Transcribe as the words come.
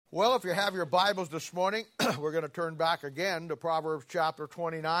Well, if you have your Bibles this morning, we're going to turn back again to Proverbs chapter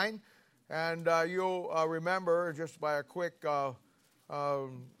 29. And you'll remember, just by a quick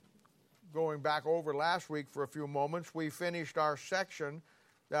going back over last week for a few moments, we finished our section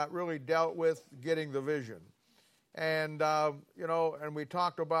that really dealt with getting the vision. And, and we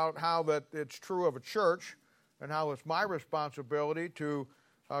talked about how that it's true of a church and how it's my responsibility to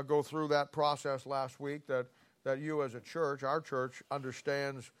go through that process last week, that you as a church, our church,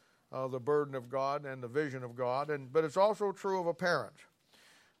 understands the burden of God and the vision of God. But it's also true of a parent.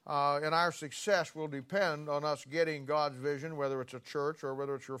 And our success will depend on us getting God's vision, whether it's a church or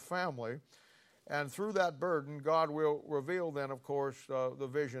whether it's your family. And through that burden, God will reveal then, of course, the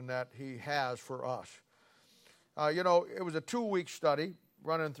vision that He has for us. It was a 2-week study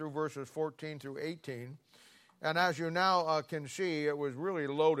running through verses 14 through 18. And as you now can see, it was really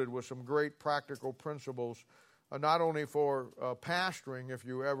loaded with some great practical principles, not only for pastoring, if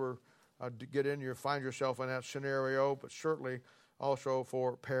you ever find yourself in that scenario, but certainly also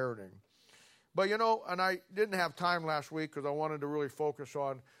for parenting. But, and I didn't have time last week because I wanted to really focus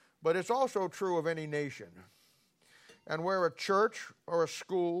on, but it's also true of any nation. And where a church or a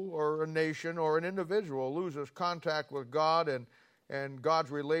school or a nation or an individual loses contact with God and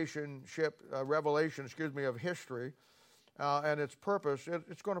God's revelation of history and its purpose,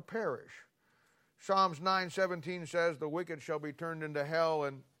 it's going to perish. Psalms 9:17 says, "The wicked shall be turned into hell,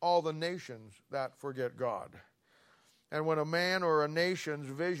 and all the nations that forget God." And when a man or a nation's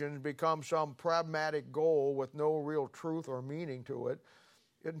visions become some pragmatic goal with no real truth or meaning to it,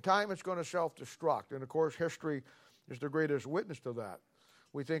 in time it's going to self-destruct. And of course, history is the greatest witness to that.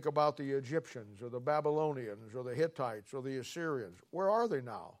 We think about the Egyptians or the Babylonians or the Hittites or the Assyrians. Where are they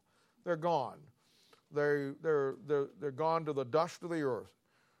now? They're gone. They're gone to the dust of the earth.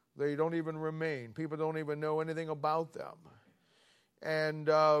 They don't even remain. People don't even know anything about them. And,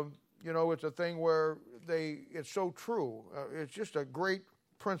 it's a thing where it's so true. It's just a great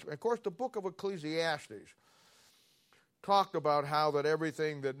principle. Of course, the book of Ecclesiastes talked about how that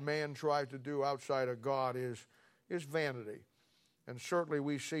everything that man tries to do outside of God is vanity. And certainly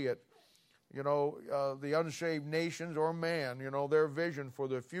we see it. The unsaved nations or man, their vision for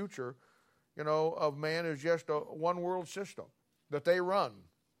the future, of man is just a one-world system that they run.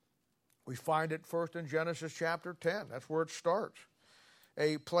 We find it first in Genesis chapter 10. That's where it starts.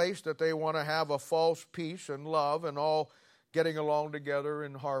 A place that they want to have a false peace and love and all getting along together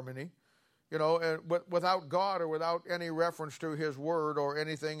in harmony, and without God or without any reference to His Word or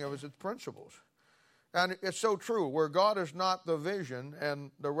anything of His principles. And it's so true. Where God is not the vision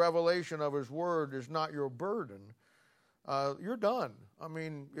and the revelation of His Word is not your burden, you're done. I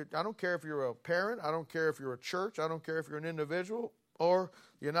mean, I don't care if you're a parent. I don't care if you're a church. I don't care if you're an individual or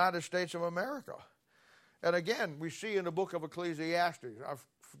the United States of America. And again, we see in the book of Ecclesiastes, I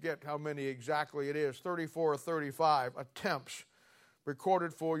forget how many exactly it is, 34 or 35 attempts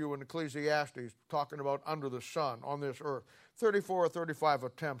recorded for you in Ecclesiastes talking about under the sun on this earth. 34 or 35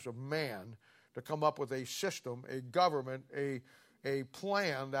 attempts of man to come up with a system, a government, a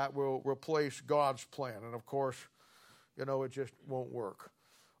plan that will replace God's plan. And of course, it just won't work.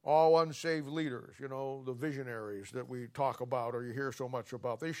 All unsaved leaders, the visionaries that we talk about or you hear so much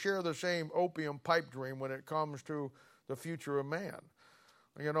about, they share the same opium pipe dream when it comes to the future of man.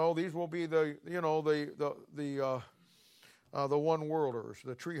 These will be the one-worlders,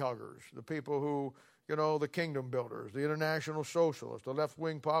 the tree huggers, the people who, the kingdom builders, the international socialists, the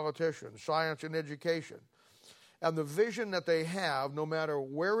left-wing politicians, science and education. And the vision that they have, no matter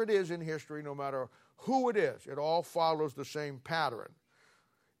where it is in history, no matter who it is, it all follows the same pattern.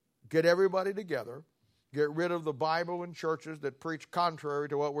 Get everybody together, get rid of the Bible and churches that preach contrary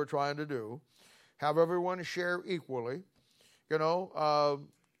to what we're trying to do, have everyone share equally,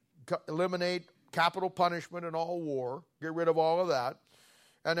 eliminate capital punishment and all war, get rid of all of that,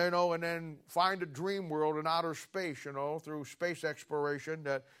 and then find a dream world in outer space, through space exploration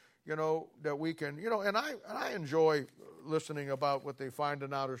that we can, and I enjoy listening about what they find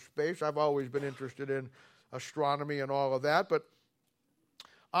in outer space. I've always been interested in astronomy and all of that, but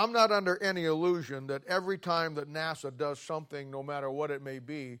I'm not under any illusion that every time that NASA does something, no matter what it may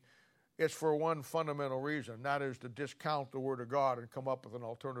be, it's for one fundamental reason. That is to discount the Word of God and come up with an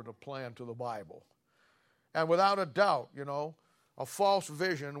alternative plan to the Bible. And without a doubt, a false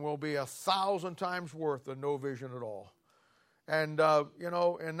vision will be 1,000 times worse than no vision at all. And,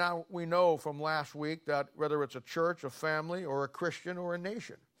 and now we know from last week that whether it's a church, a family, or a Christian, or a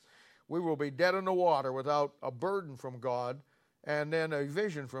nation, we will be dead in the water without a burden from God and then a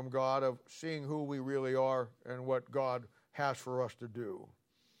vision from God of seeing who we really are and what God has for us to do.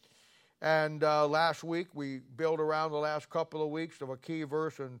 And last week we built around the last couple of weeks of a key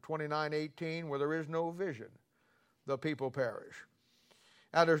verse in 29:18, where there is no vision, the people perish.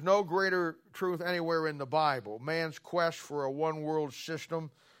 Now, there's no greater truth anywhere in the Bible. Man's quest for a one-world system,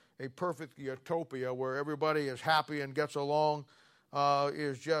 a perfect utopia where everybody is happy and gets along,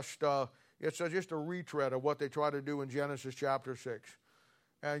 is just just a retread of what they try to do in Genesis chapter 6.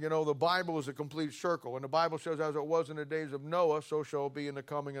 And, the Bible is a complete circle. And the Bible says, as it was in the days of Noah, so shall it be in the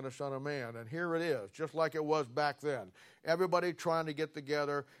coming of the Son of Man. And here it is, just like it was back then. Everybody trying to get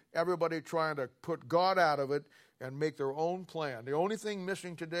together, everybody trying to put God out of it and make their own plan. The only thing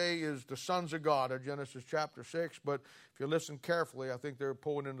missing today is the sons of God in Genesis chapter 6. But if you listen carefully, I think they're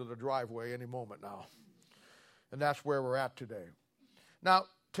pulling into the driveway any moment now. And that's where we're at today. Now,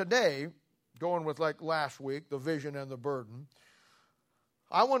 today, going with like last week, the vision and the burden,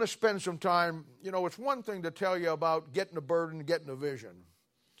 I want to spend some time, it's one thing to tell you about getting a burden, getting a vision.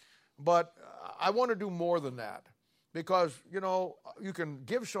 But I want to do more than that. Because, you can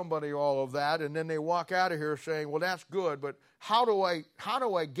give somebody all of that and then they walk out of here saying, well, that's good, but how do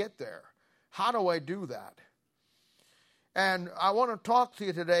I get there? How do I do that? And I want to talk to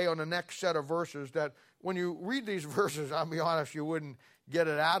you today on the next set of verses that when you read these verses, I'll be honest, you wouldn't get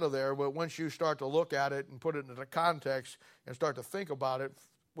it out of there, but once you start to look at it and put it into the context and start to think about it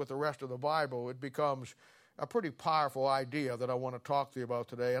with the rest of the Bible, it becomes a pretty powerful idea that I want to talk to you about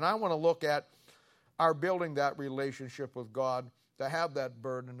today. And I want to look at our building that relationship with God, to have that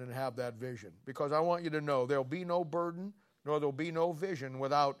burden and have that vision. Because I want you to know there'll be no burden, nor there'll be no vision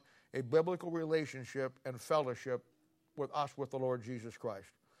without a biblical relationship and fellowship with us, with the Lord Jesus Christ.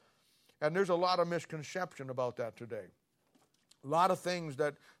 And there's a lot of misconception about that today. A lot of things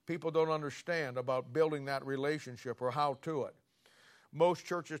that people don't understand about building that relationship or how to it. Most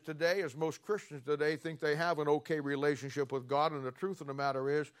churches today, as most Christians today, think they have an okay relationship with God, and the truth of the matter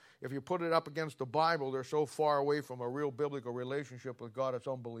is, if you put it up against the Bible, they're so far away from a real biblical relationship with God, it's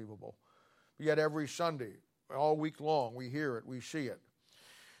unbelievable. Yet every Sunday, all week long, we hear it, we see it.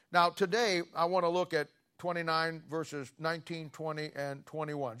 Now, today, I want to look at 29 verses 19, 20, and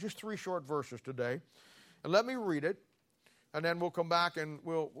 21. Just 3 short verses today. And let me read it, and then we'll come back and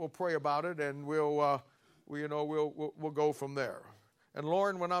we'll pray about it, and we'll go from there. And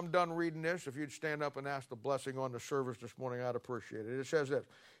Lauren, when I'm done reading this, if you'd stand up and ask the blessing on the service this morning, I'd appreciate it. It says this: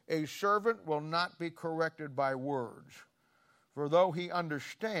 a servant will not be corrected by words, for though he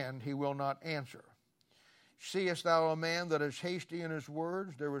understand, he will not answer. Seest thou a man that is hasty in his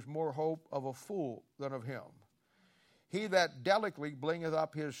words? There is more hope of a fool than of him. He that delicately bringeth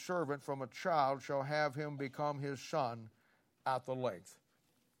up his servant from a child shall have him become his son at the length.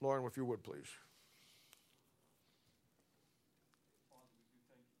 Lauren, if you would, please.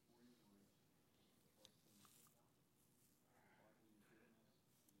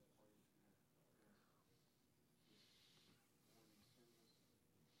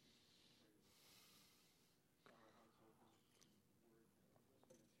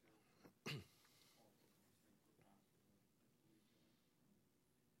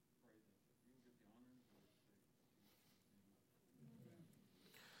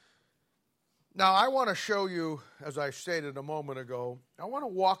 Now, I want to show you, as I stated a moment ago, I want to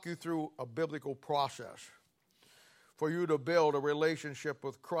walk you through a biblical process for you to build a relationship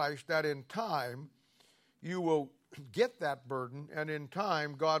with Christ that in time you will get that burden, and in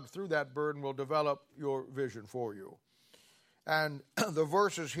time, God, through that burden, will develop your vision for you. And the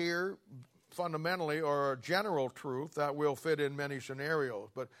verses here fundamentally are a general truth that will fit in many scenarios,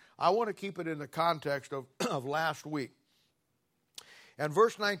 but I want to keep it in the context of last week. And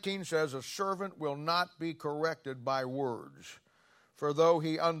verse 19 says, a servant will not be corrected by words, for though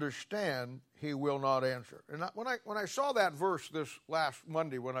he understand, he will not answer. And when I saw that verse this last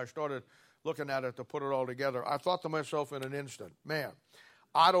Monday, when I started looking at it to put it all together, I thought to myself in an instant, man,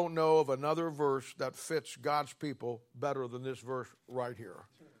 I don't know of another verse that fits God's people better than this verse right here.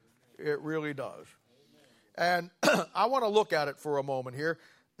 It really does. And I want to look at it for a moment here.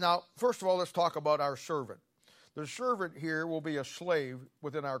 Now, first of all, let's talk about our servant. The servant here will be a slave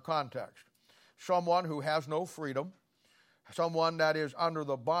within our context. Someone who has no freedom, someone that is under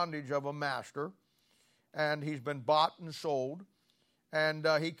the bondage of a master, and he's been bought and sold, and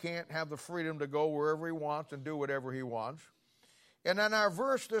he can't have the freedom to go wherever he wants and do whatever he wants. And in our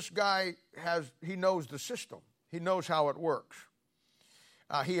verse, this guy he knows the system. He knows how it works.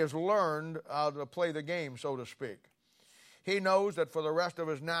 He has learned to play the game, so to speak. He knows that for the rest of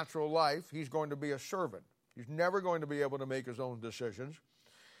his natural life, he's going to be a servant. He's never going to be able to make his own decisions.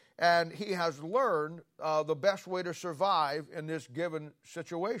 And he has learned the best way to survive in this given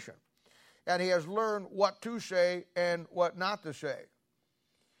situation. And he has learned what to say and what not to say.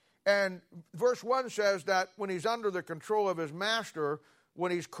 And verse 1 says that when he's under the control of his master,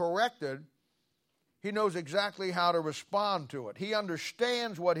 when he's corrected, he knows exactly how to respond to it. He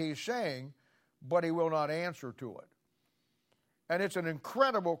understands what he's saying, but he will not answer to it. And it's an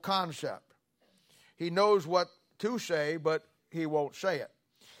incredible concept. He knows what to say, but he won't say it.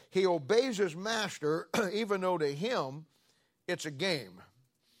 He obeys his master, even though to him it's a game.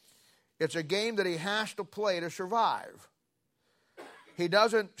 It's a game that he has to play to survive. He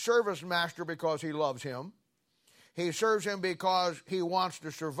doesn't serve his master because he loves him. He serves him because he wants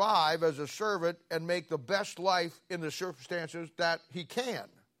to survive as a servant and make the best life in the circumstances that he can.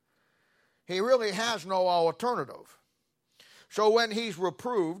 He really has no alternative. So when he's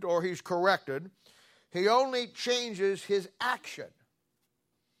reproved or he's corrected, he only changes his action.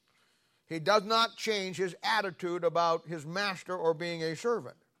 He does not change his attitude about his master or being a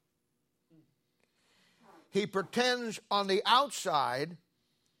servant. He pretends on the outside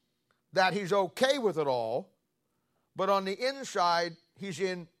that he's okay with it all, but on the inside, he's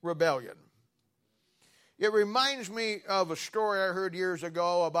in rebellion. It reminds me of a story I heard years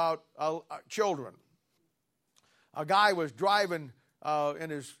ago about children. A guy was driving,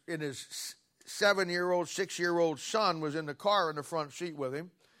 and his 7-year-old, 6-year-old son was in the car in the front seat with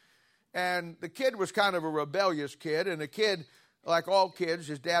him. And the kid was kind of a rebellious kid, and the kid, like all kids,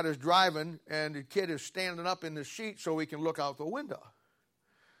 his dad is driving, and the kid is standing up in the seat so he can look out the window.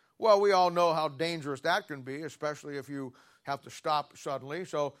 Well, we all know how dangerous that can be, especially if you have to stop suddenly.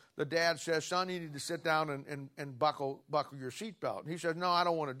 So the dad says, son, you need to sit down and buckle your seatbelt. And he says, no, I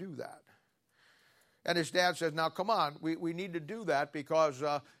don't want to do that. And his dad says, now, come on, we need to do that because,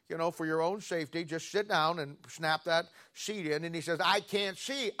 for your own safety, just sit down and snap that seat in. And he says, I can't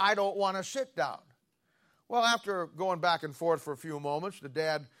see. I don't want to sit down. Well, after going back and forth for a few moments, the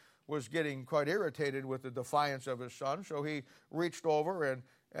dad was getting quite irritated with the defiance of his son. So he reached over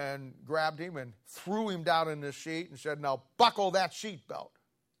and grabbed him and threw him down in the seat and said, now buckle that seatbelt.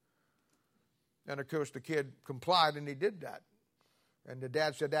 And of course the kid complied and he did that. And the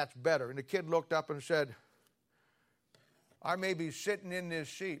dad said, that's better. And the kid looked up and said, I may be sitting in this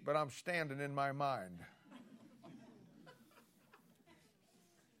seat, but I'm standing in my mind.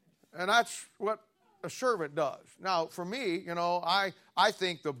 And that's what a servant does. Now, for me, I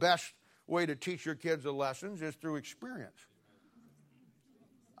think the best way to teach your kids the lessons is through experience.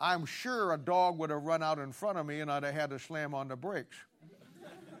 I'm sure a dog would have run out in front of me and I'd have had to slam on the brakes.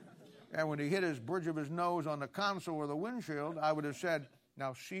 And when he hit his bridge of his nose on the console or the windshield, I would have said,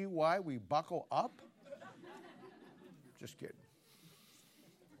 now see why we buckle up? Just kidding.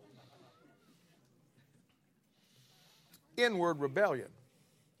 Inward rebellion.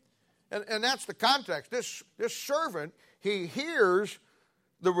 And that's the context. This servant, he hears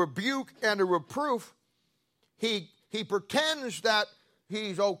the rebuke and the reproof. He pretends that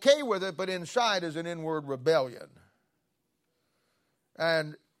he's okay with it, but inside is an inward rebellion.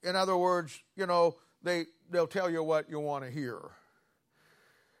 And in other words, they'll tell you what you want to hear.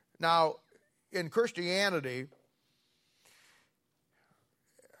 Now, in Christianity,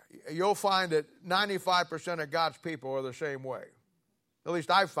 you'll find that 95% of God's people are the same way. At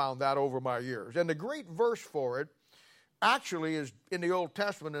least I've found that over my years. And the great verse for it actually is in the Old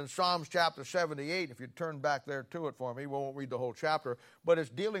Testament in Psalms chapter 78. If you turn back there to it for me, we won't read the whole chapter, but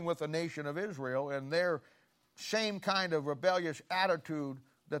it's dealing with the nation of Israel and their same kind of rebellious attitude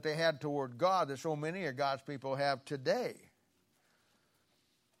that they had toward God that so many of God's people have today.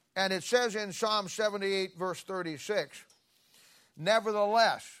 And it says in Psalm 78, verse 36,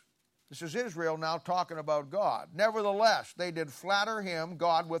 nevertheless, this is Israel now talking about God. Nevertheless, they did flatter him,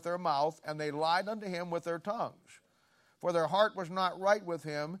 God, with their mouth, and they lied unto him with their tongues. For their heart was not right with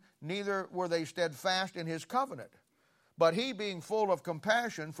him, neither were they steadfast in his covenant. But he, being full of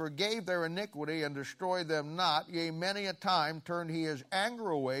compassion, forgave their iniquity and destroyed them not. Yea, many a time turned he his anger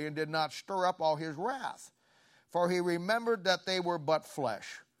away and did not stir up all his wrath. For he remembered that they were but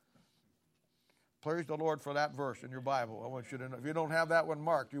flesh. Praise the Lord for that verse in your Bible. I want you to know. If you don't have that one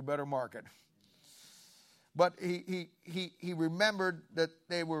marked, you better mark it. But he remembered that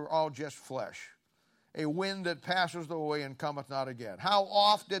they were all just flesh, a wind that passes away and cometh not again. How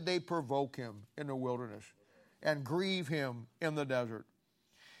oft did they provoke him in the wilderness and grieve him in the desert?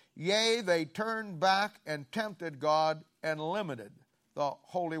 Yea, they turned back and tempted God and limited the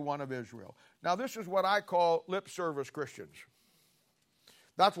Holy One of Israel. Now, this is what I call lip service Christians.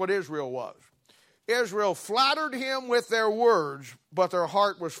 That's what Israel was. Israel flattered him with their words, but their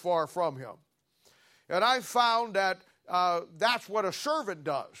heart was far from him. And I found that that's what a servant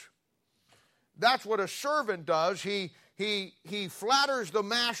does. That's what a servant does. He flatters the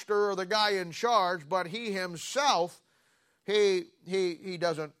master or the guy in charge, but he himself, he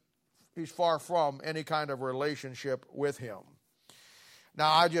doesn't He's far from any kind of relationship with him.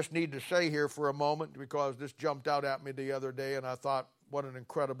 Now, I just need to say here for a moment, because this jumped out at me the other day, and I thought, what an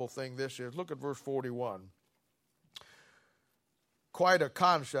incredible thing this is. Look at verse 41. Quite a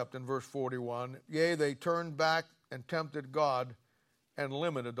concept in verse 41. Yea, they turned back and tempted God and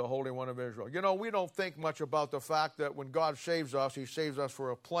limited the Holy One of Israel. You know, we don't think much about the fact that when God saves us, he saves us for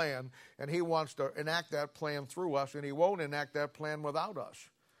a plan, and he wants to enact that plan through us, and he won't enact that plan without us.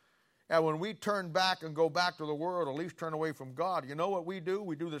 And when we turn back and go back to the world, at least turn away from God, you know what we do?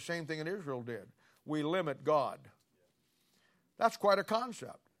 We do the same thing that Israel did. We limit God. That's quite a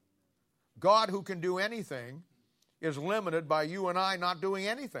concept. God, who can do anything, is limited by you and I not doing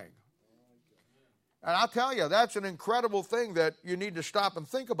anything. And I'll tell you, that's an incredible thing that you need to stop and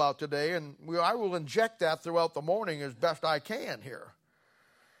think about today, and I will inject that throughout the morning as best I can here.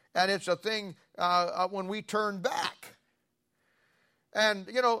 And it's a thing when we turn back. And,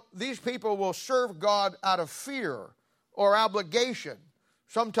 you know, these people will serve God out of fear or obligation,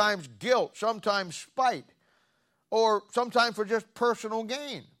 sometimes guilt, sometimes spite, or sometimes for just personal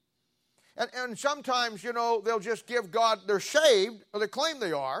gain. And sometimes, you know, they'll just give God, they're saved, or they claim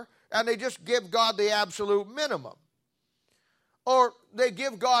they are, and they just give God the absolute minimum. Or they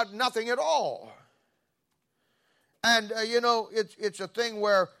give God nothing at all. And, you know, it's a thing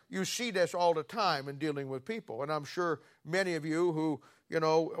where you see this all the time in dealing with people. And I'm sure many of you who, you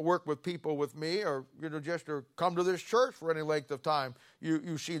know, work with people with me, or, you know, just or come to this church for any length of time,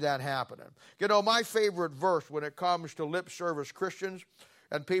 you see that happening. You know, my favorite verse when it comes to lip service Christians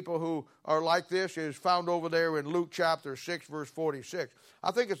and people who are like this is found over there in Luke chapter 6, verse 46.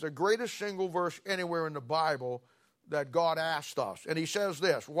 I think it's the greatest single verse anywhere in the Bible that God asked us. And he says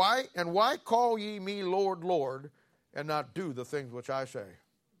this, why call ye me Lord, Lord, and not do the things which I say?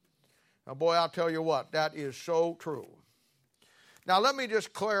 Now, boy, I'll tell you what, that is so true. Now, let me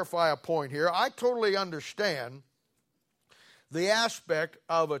just clarify a point here. I totally understand the aspect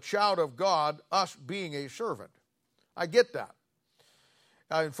of a child of God, us being a servant. I get that.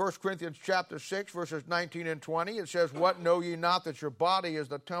 In 1 Corinthians chapter 6, verses 19 and 20, it says, what know ye not that your body is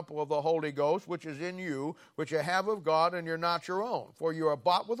the temple of the Holy Ghost, which is in you, which you have of God, and you're not your own? For you are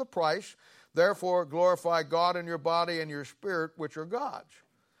bought with a price. Therefore glorify God in your body and your spirit, which are God's.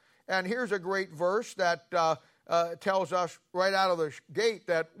 And here's a great verse that tells us right out of the gate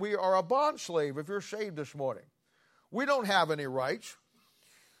that we are a bondslave if you're saved this morning. We don't have any rights.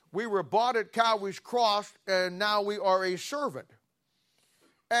 We were bought at Calvary's cross, and now we are a servant.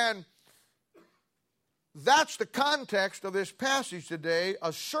 And that's the context of this passage today,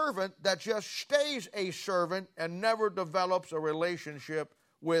 a servant that just stays a servant and never develops a relationship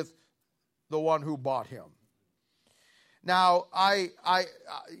with the one who bought him. Now,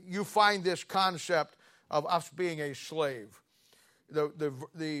 you find this concept of us being a slave.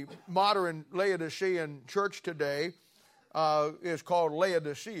 The modern Laodicean church today is called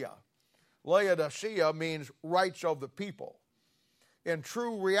Laodicea. Laodicea means rights of the people. In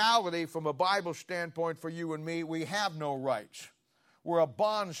true reality, from a Bible standpoint for you and me, we have no rights. We're a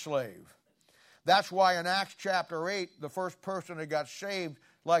bond slave. That's why in Acts chapter 8, the first person that got saved,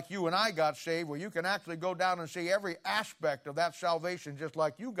 like you and I got saved, well, you can actually go down and see every aspect of that salvation just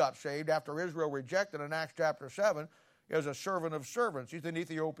like you got saved after Israel rejected in Acts chapter 7 as a servant of servants. He's an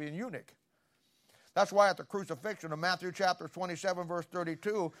Ethiopian eunuch. That's why at the crucifixion of Matthew chapter 27, verse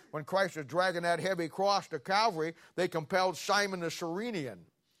 32, when Christ is dragging that heavy cross to Calvary, they compelled Simon the Cyrenian.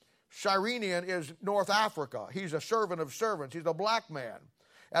 Cyrenian is North Africa. He's a servant of servants. He's a black man.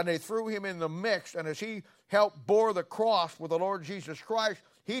 And they threw him in the mix, and as he helped bore the cross with the Lord Jesus Christ,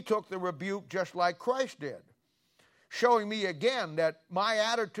 he took the rebuke just like Christ did, showing me again that my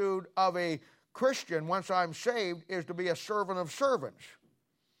attitude of a Christian once I'm saved is to be a servant of servants.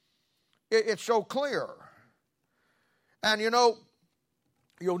 It's so clear. And you know,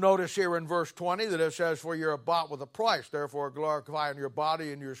 you'll notice here in verse 20 that it says, for you're bought with a price, therefore glorify in your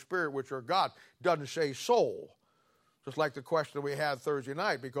body and your spirit, which are God. It doesn't say soul. Just like the question we had Thursday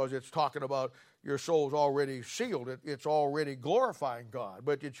night, because it's talking about your soul's already sealed. It's already glorifying God.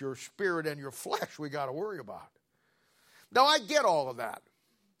 But it's your spirit and your flesh we got to worry about. Now, I get all of that.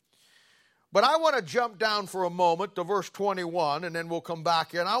 But I want to jump down for a moment to verse 21, and then we'll come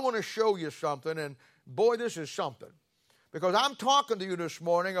back in. I want to show you something, and boy, this is something. Because I'm talking to you this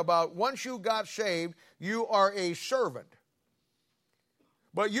morning about once you got saved, you are a servant.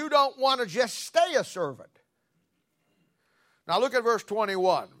 But you don't want to just stay a servant. Now look at verse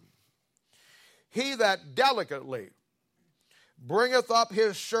 21. He that delicately bringeth up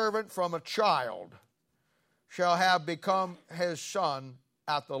his servant from a child shall have become his son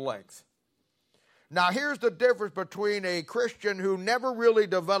at the length. Now, here's the difference between a Christian who never really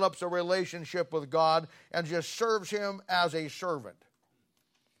develops a relationship with God and just serves Him as a servant.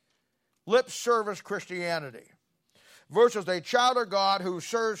 Lip service Christianity. Versus a child of God who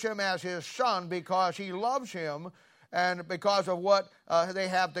serves Him as His son because he loves Him and because of what they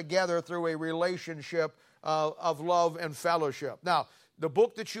have together through a relationship of love and fellowship. Now, the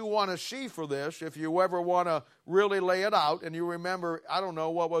book that you want to see for this, if you ever want to really lay it out, and you remember, I don't know,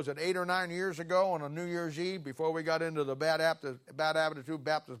 what was it, 8 or 9 years ago on a New Year's Eve, before we got into the Bad Attitude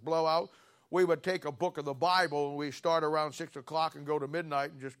Baptist blowout, we would take a book of the Bible and we start around 6 o'clock and go to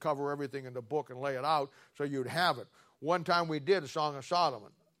midnight and just cover everything in the book and lay it out so you'd have it. One time we did a Song of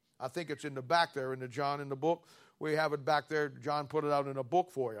Solomon. I think it's in the back there in the book. We have it back there. John put it out in a book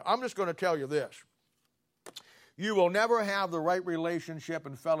for you. I'm just going to tell you this. You will never have the right relationship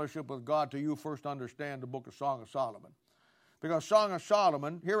and fellowship with God till you first understand the book of Song of Solomon. Because Song of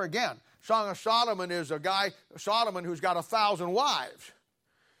Solomon, here again, Song of Solomon is a guy, Solomon, who's got 1,000 wives.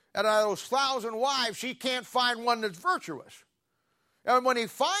 And out of those 1,000 wives, he can't find one that's virtuous. And when he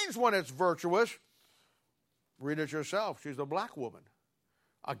finds one that's virtuous, read it yourself, she's a black woman.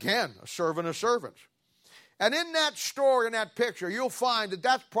 Again, a servant of servants. And in that story, in that picture, you'll find that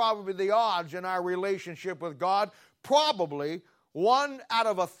that's probably the odds in our relationship with God. Probably 1 out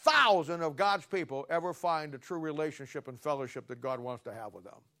of 1,000 of God's people ever find a true relationship and fellowship that God wants to have with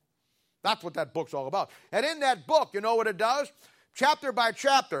them. That's what that book's all about. And in that book, you know what it does? Chapter by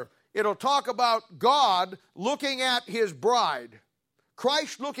chapter, it'll talk about God looking at His bride,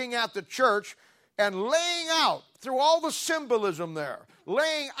 Christ looking at the church, and laying out, through all the symbolism there,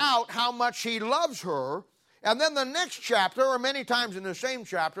 laying out how much He loves her. And then the next chapter, or many times in the same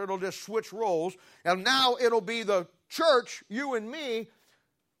chapter, it'll just switch roles. And now it'll be the church, you and me,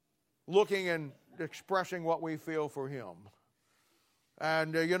 looking and expressing what we feel for Him.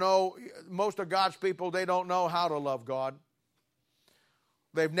 And, you know, most of God's people, they don't know how to love God.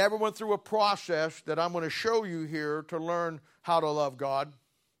 They've never went through a process that I'm going to show you here to learn how to love God.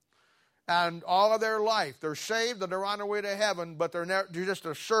 And all of their life, they're saved and they're on their way to heaven, but they're just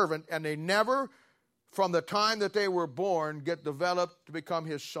a servant, and they never, from the time that they were born, get developed to become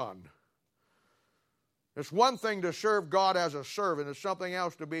His son. It's one thing to serve God as a servant. It's something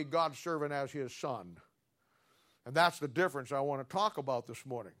else to be God's servant as His son. And that's the difference I want to talk about this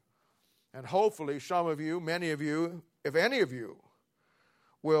morning. And hopefully some of you, many of you, if any of you,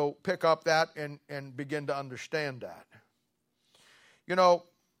 will pick up that and begin to understand that. You know,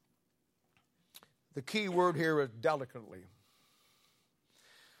 the key word here is delicately.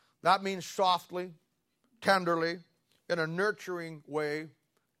 That means softly, tenderly, in a nurturing way,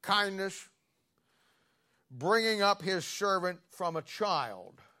 kindness, bringing up His servant from a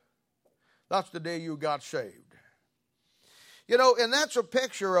child. That's the day you got saved. You know, and that's a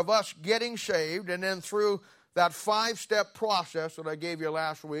picture of us getting saved, and then through that 5-step process that I gave you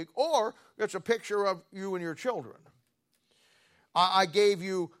last week, or it's a picture of you and your children. I gave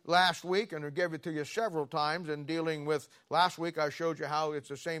you last week, and I gave it to you several times, in dealing with, last week I showed you how it's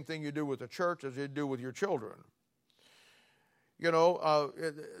the same thing you do with the church as you do with your children. You know,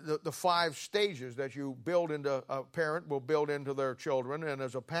 the 5 stages that you build into, a parent will build into their children, and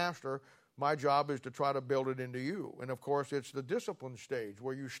as a pastor, my job is to try to build it into you. And of course, it's the discipline stage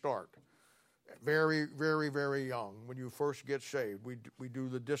where you start. Very, very, very young. When you first get saved, we do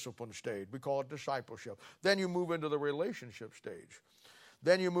the discipline stage. We call it discipleship. Then you move into the relationship stage.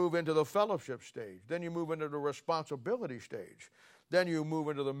 Then you move into the fellowship stage. Then you move into the responsibility stage. Then you move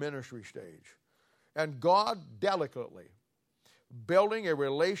into the ministry stage. And God delicately building a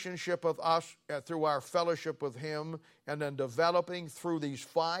relationship with us through our fellowship with Him, and then developing through these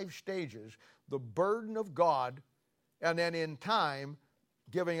 5 stages the burden of God, and then in time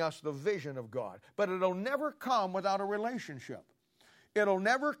giving us the vision of God. But it'll never come without a relationship. It'll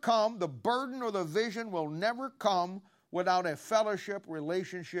never come, the burden or the vision will never come without a fellowship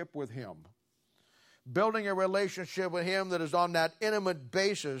relationship with Him. Building a relationship with Him that is on that intimate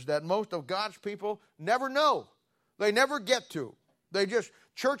basis that most of God's people never know. They never get to.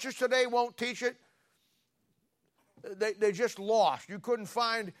 Churches today won't teach it. They just lost. You couldn't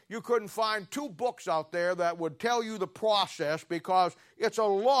find 2 books out there that would tell you the process, because it's a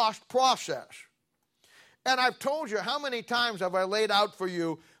lost process. And I've told you, how many times have I laid out for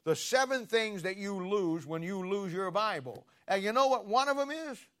you the 7 things that you lose when you lose your Bible? And you know what one of them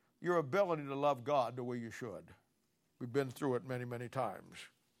is? Your ability to love God the way you should. We've been through it many, many times.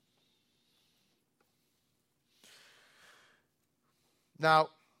 Now,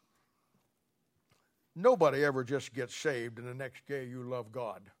 nobody ever just gets saved and the next day you love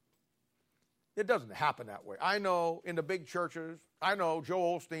God. It doesn't happen that way. I know in the big churches, I know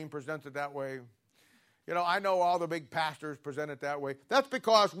Joel Osteen presents it that way. You know, I know all the big pastors present it that way. That's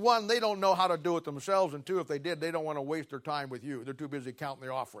because, one, they don't know how to do it themselves, and two, if they did, they don't want to waste their time with you. They're too busy counting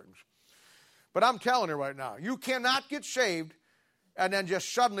the offerings. But I'm telling you right now, you cannot get saved and then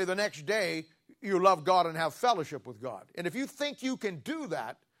just suddenly the next day you love God and have fellowship with God. And if you think you can do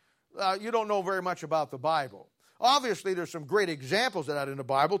that, you don't know very much about the Bible. Obviously, there's some great examples of that in the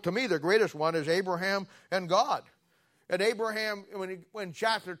Bible. To me, the greatest one is Abraham and God. And Abraham, when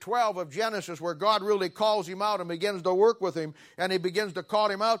chapter 12 of Genesis, where God really calls him out and begins to work with him, and he begins to call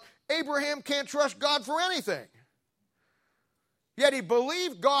him out, Abraham can't trust God for anything. Yet he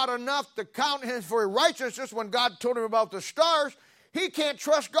believed God enough to count him for righteousness when God told him about the stars. He can't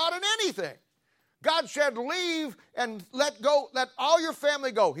trust God in anything. God said, leave and let all your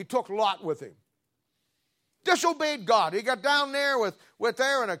family go. He took Lot with him. Disobeyed God. He got down there with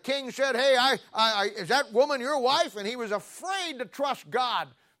there, and a king said, hey, is that woman your wife? And he was afraid to trust God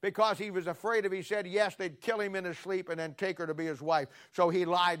because he was afraid if he said yes, they'd kill him in his sleep and then take her to be his wife. So he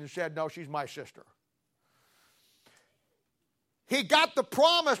lied and said, no, she's my sister. He got the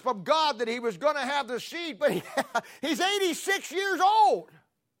promise from God that he was going to have the seed, but he's 86 years old.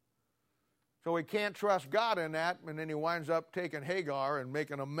 So he can't trust God in that, and then he winds up taking Hagar and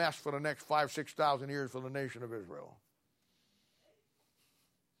making a mess for the next 6,000 years for the nation of Israel.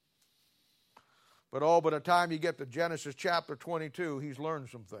 But by the time you get to Genesis chapter 22, he's learned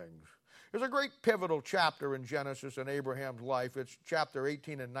some things. There's a great pivotal chapter in Genesis in Abraham's life. It's chapter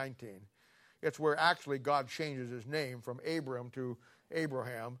 18 and 19. It's where actually God changes his name from Abram to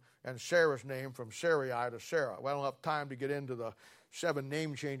Abraham, and Sarah's name from Sarai to Sarah. Well, I don't have time to get into the 7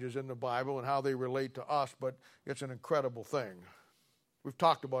 name changes in the Bible and how they relate to us, but it's an incredible thing. We've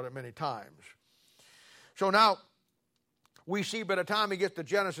talked about it many times. So now, we see by the time he gets to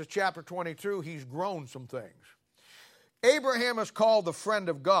Genesis chapter 22, he's grown some things. Abraham is called the friend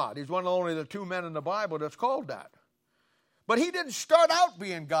of God. He's one of only the 2 men in the Bible that's called that. But he didn't start out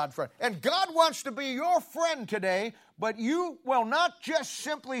being God's friend. And God wants to be your friend today, but you will not just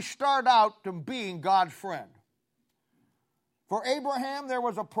simply start out to being God's friend. For Abraham, there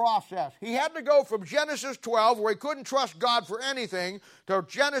was a process. He had to go from Genesis 12, where he couldn't trust God for anything, to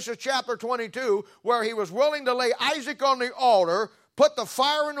Genesis chapter 22, where he was willing to lay Isaac on the altar, put the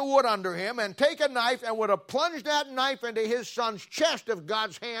fire and the wood under him, and take a knife and would have plunged that knife into his son's chest if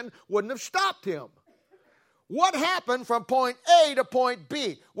God's hand wouldn't have stopped him. What happened from point A to point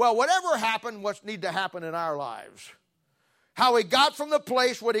B? Well, whatever happened, what needs to happen in our lives. How he got from the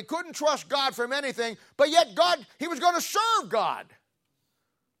place where he couldn't trust God from anything, but yet he was going to serve God.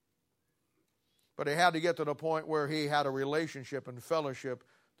 But he had to get to the point where he had a relationship and fellowship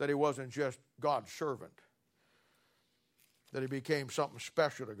that he wasn't just God's servant, that he became something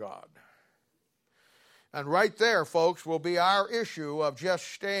special to God. And right there, folks, will be our issue of just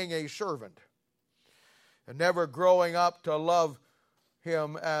staying a servant and never growing up to love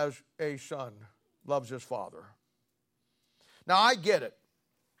him as a son loves his father. Now, I get it.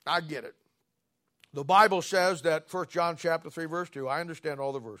 The Bible says that 1 John chapter 3, verse 2, I understand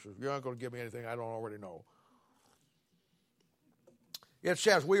all the verses. You're not going to give me anything I don't already know. It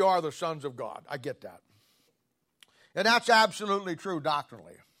says we are the sons of God. I get that. And that's absolutely true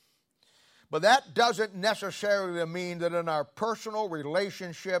doctrinally. But that doesn't necessarily mean that in our personal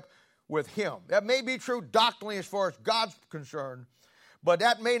relationship with him. That may be true doctrinally as far as God's concerned, but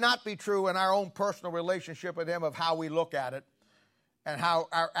that may not be true in our own personal relationship with him of how we look at it and how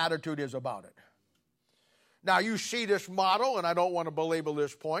our attitude is about it. Now, you see this model, and I don't want to belabor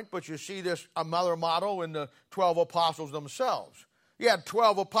this point, but you see this another model in the 12 apostles themselves. You had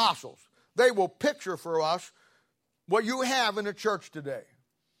 12 apostles. They will picture for us what you have in the church today.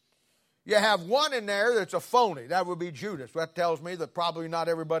 You have one in there that's a phony. That would be Judas. That tells me that probably not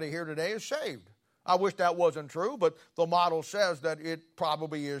everybody here today is saved. I wish that wasn't true, but the model says that it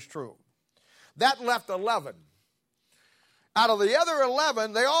probably is true. That left 11. Out of the other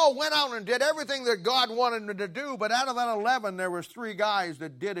 11, they all went out and did everything that God wanted them to do, but out of that 11, there was 3 guys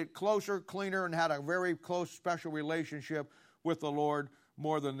that did it closer, cleaner, and had a very close, special relationship with the Lord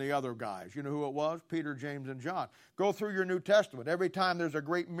more than the other guys. You know who it was? Peter, James, and John. Go through your New Testament. Every time there's a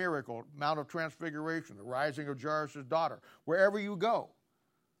great miracle, Mount of Transfiguration, the rising of Jairus' daughter, wherever you go,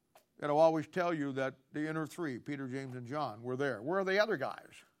 it'll always tell you that the inner 3, Peter, James, and John, were there. Where are the other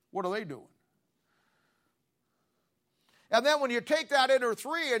guys? What are they doing? And then when you take that inner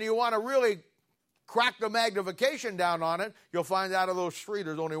 3 and you want to really crack the magnification down on it, you'll find out of those 3,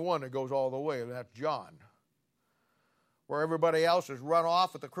 there's only one that goes all the way, and that's John. Where everybody else is run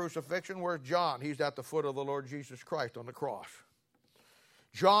off at the crucifixion, where's John? He's at the foot of the Lord Jesus Christ on the cross.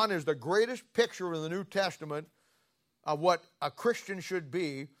 John is the greatest picture in the New Testament of what a Christian should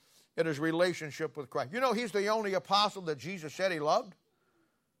be in his relationship with Christ. You know, he's the only apostle that Jesus said he loved.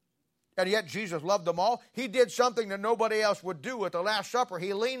 And yet Jesus loved them all. He did something that nobody else would do at the Last Supper.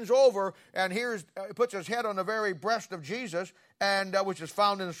 He leans over and puts his head on the very breast of Jesus, and which is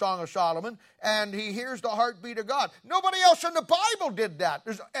found in the Song of Solomon, and he hears the heartbeat of God. Nobody else in the Bible did that.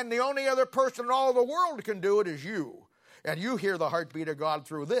 And the only other person in all the world can do it is you. And you hear the heartbeat of God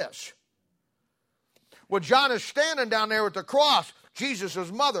through this. When John is standing down there at the cross,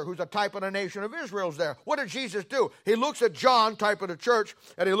 Jesus' mother, who's a type of the nation of Israel, is there. What did Jesus do? He looks at John, type of the church,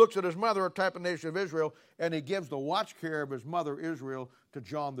 and he looks at his mother, a type of the nation of Israel, and he gives the watch care of his mother, Israel, to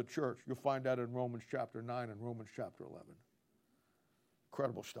John the church. You'll find that in Romans chapter 9 and Romans chapter 11.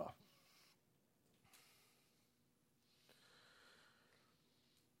 Incredible stuff.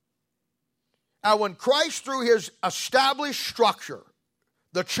 Now, when Christ, through his established structure,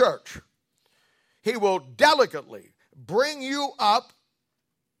 the church, he will delicately bring you up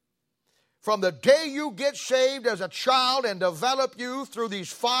from the day you get saved as a child and develop you through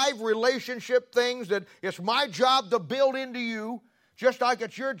these 5 relationship things that it's my job to build into you, just like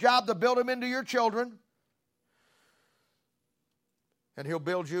it's your job to build them into your children. And he'll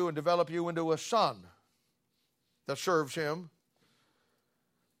build you and develop you into a son that serves him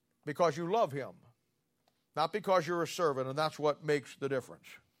because you love him, not because you're a servant, and that's what makes the difference.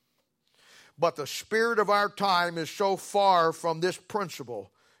 But the spirit of our time is so far from this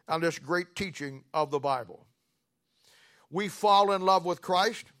principle and this great teaching of the Bible. We fall in love with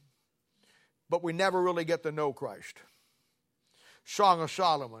Christ, but we never really get to know Christ. Song of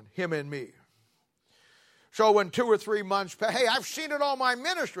Solomon, him and me. So when 2 or 3 months pass, hey, I've seen it all my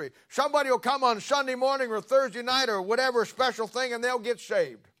ministry. Somebody will come on Sunday morning or Thursday night or whatever special thing, and they'll get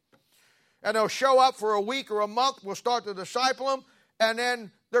saved. And they'll show up for a week or a month. We'll start to disciple them, and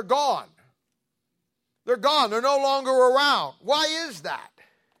then they're gone. They're gone. They're no longer around. Why is that?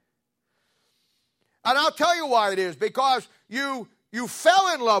 And I'll tell you why it is. Because you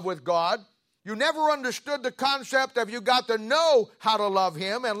fell in love with God. You never understood the concept of you got to know how to love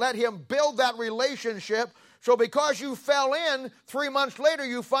him and let him build that relationship. So because you fell in, 3 months later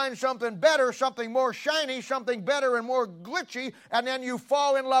you find something better, something more shiny, something better and more glitchy, and then you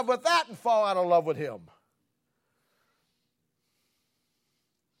fall in love with that and fall out of love with him.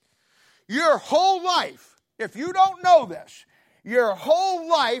 Your whole life, if you don't know this, your whole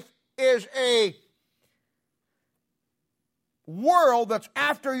life is a world that's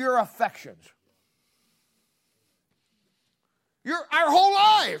after your affections. Our whole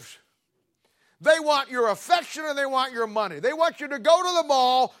lives. They want your affection and they want your money. They want you to go to the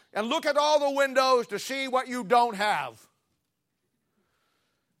mall and look at all the windows to see what you don't have.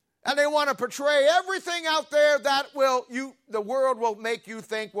 And they want to portray everything out there that the world will make you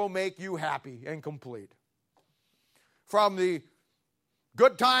think will make you happy and complete. From the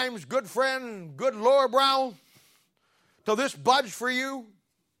good times, good friend, good lower brow, to this budge for you,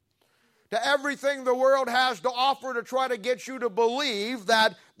 to everything the world has to offer to try to get you to believe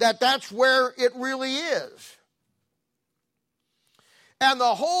that that's where it really is. And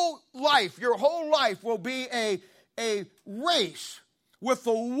the whole life, your whole life will be a race with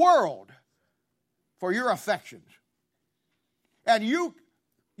the world for your affections. And you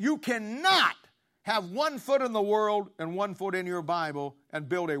cannot have 1 foot in the world and 1 foot in your Bible and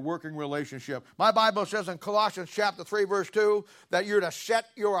build a working relationship. My Bible says in Colossians chapter 3, verse 2, that you're to set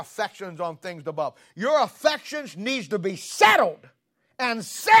your affections on things above. Your affections needs to be settled and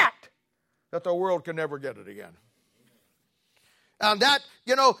set that the world can never get it again. And that,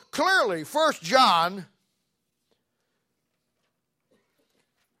 clearly, 1 John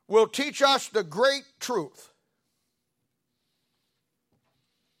will teach us the great truth.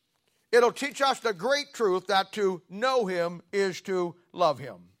 It'll teach us the great truth that to know him is to love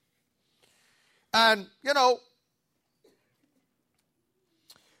him. And,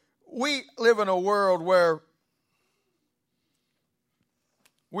 we live in a world where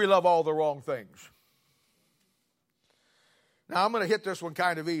we love all the wrong things. Now, I'm going to hit this one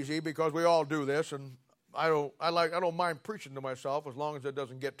kind of easy because we all do this, and I don't mind preaching to myself as long as it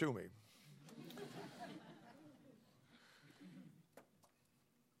doesn't get to me.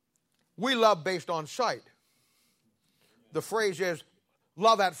 We love based on sight. The phrase is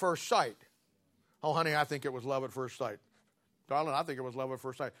love at first sight. Oh, honey, I think it was love at first sight. Darling, I think it was love at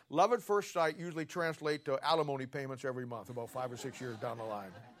first sight. Love at first sight usually translates to alimony payments every month, about 5 or 6 years down the line.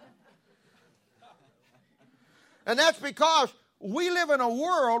 And that's because we live in a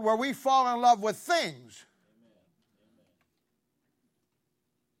world where we fall in love with things.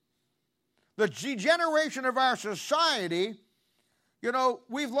 The degeneration of our society,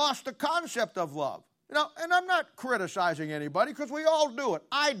 we've lost the concept of love. Now, and I'm not criticizing anybody because we all do it.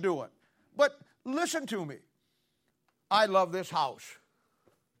 I do it. But listen to me. I love this house.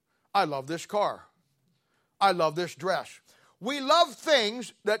 I love this car. I love this dress. We love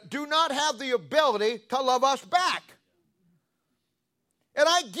things that do not have the ability to love us back. And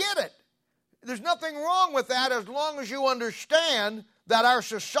I get it. There's nothing wrong with that as long as you understand that our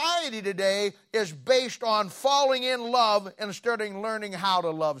society today is based on falling in love instead of learning how to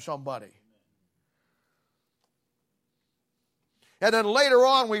love somebody. And then later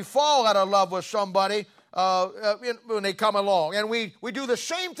on we fall out of love with somebody when they come along. And we do the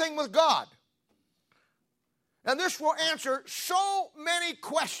same thing with God. And this will answer so many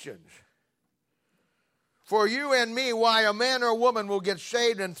questions for you and me why a man or a woman will get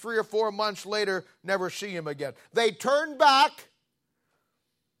saved and 3 or 4 months later never see him again. They turn back.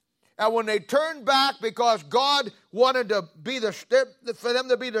 And when they turned back because God wanted to be for them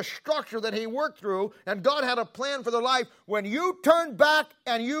to be the structure that he worked through, and God had a plan for their life, when you turn back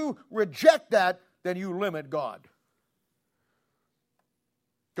and you reject that, then you limit God.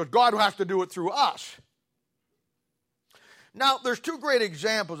 Because God has to do it through us. Now, there's 2 great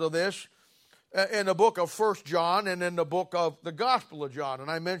examples of this in the book of 1 John and in the book of the Gospel of John.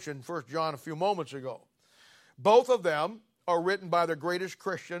 And I mentioned 1 John a few moments ago. Both of them are written by the greatest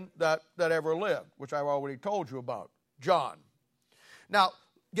Christian that ever lived, which I've already told you about, John. Now,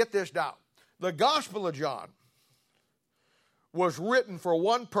 get this down. The Gospel of John was written for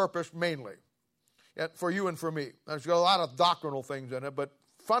one purpose mainly, for you and for me. There's got a lot of doctrinal things in it, but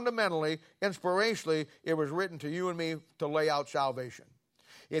fundamentally, inspirationally, it was written to you and me to lay out salvation.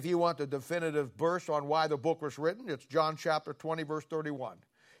 If you want the definitive verse on why the book was written, it's John chapter 20, verse 31.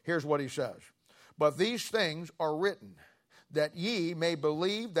 Here's what he says. But these things are written that ye may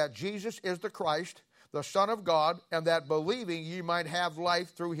believe that Jesus is the Christ, the Son of God, and that believing ye might have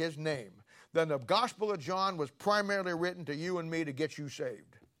life through his name. Then the Gospel of John was primarily written to you and me to get you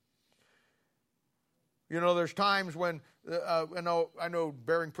saved. You know, there's times when, I know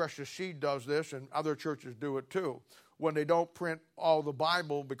Bearing Precious Seed does this, and other churches do it too, when they don't print all the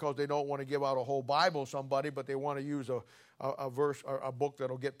Bible because they don't want to give out a whole Bible to somebody, but they want to use a verse or a book that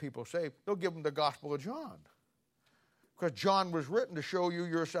will get people saved. They'll give them the Gospel of John. Because John was written to show you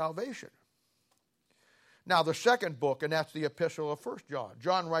your salvation. Now, the second book, and that's the Epistle of 1 John.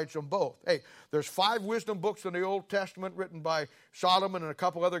 John writes them both. Hey, there's 5 wisdom books in the Old Testament written by Solomon and a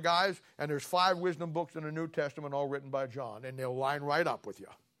couple other guys, and there's 5 wisdom books in the New Testament all written by John, and they'll line right up with you.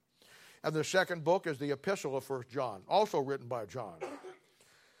 And the second book is the Epistle of 1 John, also written by John.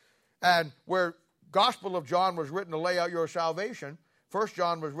 And where Gospel of John was written to lay out your salvation, 1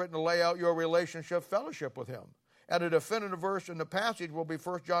 John was written to lay out your relationship, fellowship with him. And a definitive verse in the passage will be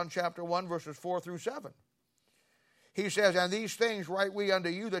 1 John chapter 1, verses 4 through 7. He says, and these things write we unto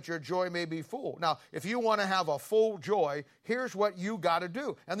you that your joy may be full. Now, if you want to have a full joy, here's what you got to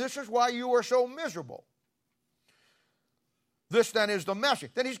do. And this is why you are so miserable. This then is the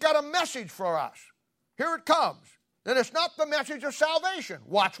message. Then he's got a message for us. Here it comes. And it's not the message of salvation.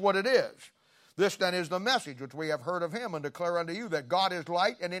 Watch what it is. This then is the message which we have heard of him and declare unto you that God is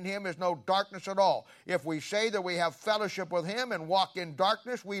light and in him is no darkness at all. If we say that we have fellowship with him and walk in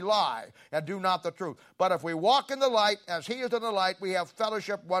darkness, we lie and do not the truth. But if we walk in the light as he is in the light, we have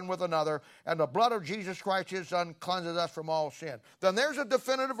fellowship one with another, and the blood of Jesus Christ his Son cleanses us from all sin. Then there's a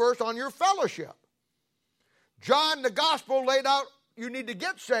definitive verse on your fellowship. John, the gospel, laid out you need to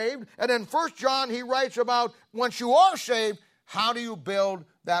get saved, and then 1 John he writes about once you are saved, how do you build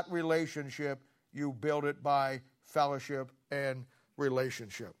that relationship? You build it by fellowship and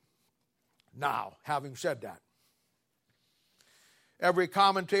relationship. Now, having said that, every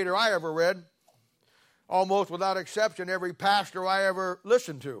commentator I ever read, almost without exception, every pastor I ever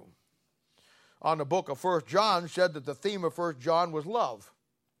listened to on the book of 1 John said that the theme of 1 John was love.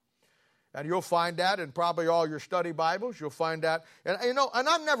 And you'll find that in probably all your study Bibles. You'll find that. And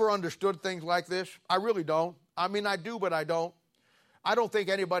I've never understood things like this. I really don't. I mean, I do, but I don't. I don't think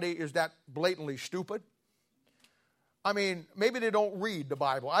anybody is that blatantly stupid. I mean, maybe they don't read the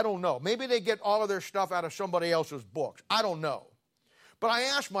Bible. I don't know. Maybe they get all of their stuff out of somebody else's books. I don't know. But I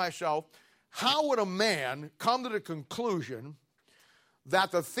ask myself, how would a man come to the conclusion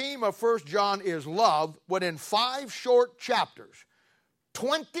that the theme of 1 John is love when in 5 short chapters,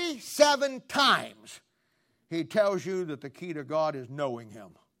 27 times, he tells you that the key to God is knowing him?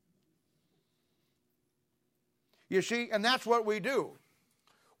 You see, and that's what we do.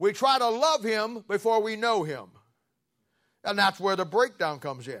 We try to love him before we know him. And that's where the breakdown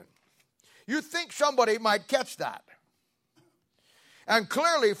comes in. You think somebody might catch that. And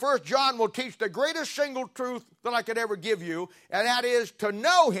clearly, 1 John will teach the greatest single truth that I could ever give you, and that is to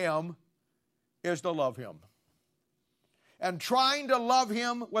know him is to love him. And trying to love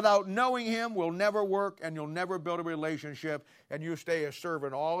him without knowing him will never work, and you'll never build a relationship, and you stay a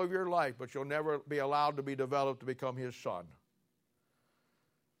servant all of your life, but you'll never be allowed to be developed to become his son.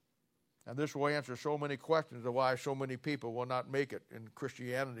 And this will answer so many questions of why so many people will not make it in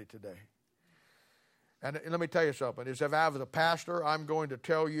Christianity today. And let me tell you something. As if I was a pastor, I'm going to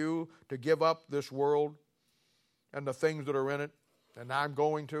tell you to give up this world and the things that are in it, and I'm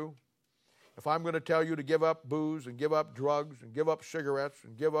going to. If I'm going to tell you to give up booze and give up drugs and give up cigarettes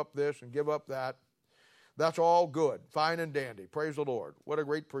and give up this and give up that, that's all good, fine and dandy. Praise the Lord. What a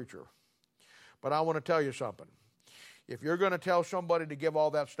great preacher. But I want to tell you something. If you're going to tell somebody to give all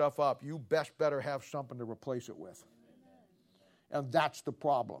that stuff up, you best better have something to replace it with. And that's the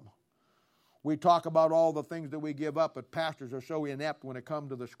problem. We talk about all the things that we give up, but pastors are so inept when it comes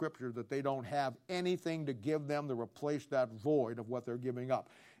to the Scripture that they don't have anything to give them to replace that void of what they're giving up.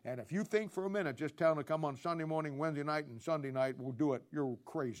 And if you think for a minute just tell them to come on Sunday morning, Wednesday night, and Sunday night, we'll do it, you're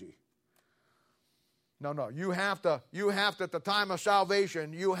crazy. No. You have to, at the time of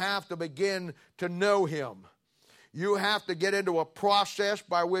salvation, you have to begin to know him. You have to get into a process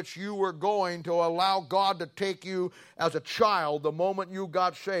by which you were going to allow God to take you as a child the moment you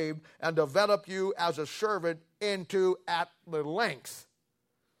got saved and develop you as a servant into, at the length,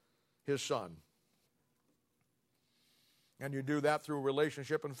 his son. And you do that through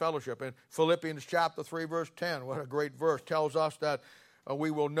relationship and fellowship. In Philippians chapter 3, verse 10, what a great verse, tells us that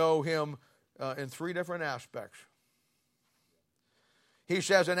we will know him in three different aspects. He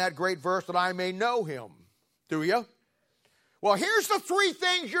says in that great verse that I may know him. Do you? Well, here's the three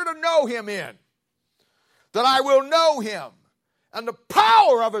things you're to know him in. That I will know him and the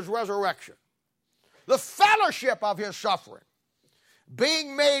power of his resurrection, the fellowship of his suffering,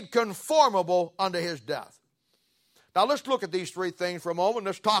 being made conformable unto his death. Now let's look at these three things for a moment.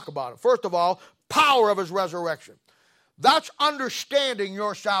 Let's talk about it. First of all, power of his resurrection. That's understanding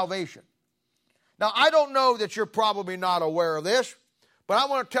your salvation. Now I don't know that you're probably not aware of this, but I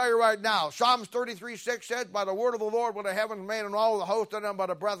want to tell you right now, Psalms 33:6 says, by the word of the Lord were the heavens made, and all the host of them by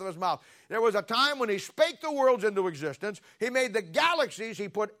the breath of his mouth. There was a time when he spake the worlds into existence. He made the galaxies. He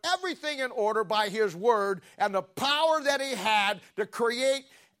put everything in order by his word, and the power that he had to create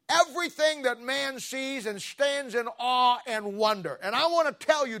everything that man sees and stands in awe and wonder. And I want to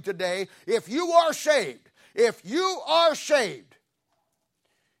tell you today, if you are saved,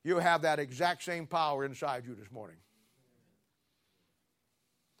 you have that exact same power inside you this morning.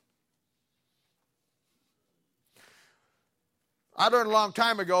 I learned a long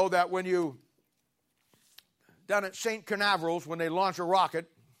time ago that when you, down at St. Canaveral's, when they launch a rocket,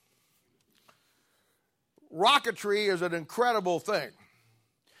 rocketry is an incredible thing.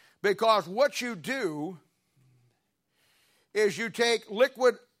 Because what you do is you take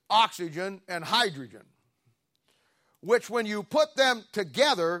liquid oxygen and hydrogen, which when you put them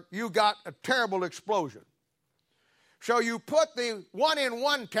together, you got a terrible explosion. So you put the one in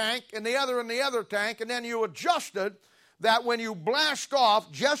one tank and the other in the other tank, and then you adjust it that when you blast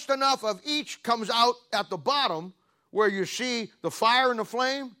off, just enough of each comes out at the bottom where you see the fire and the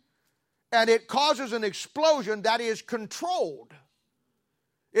flame, and it causes an explosion that is controlled.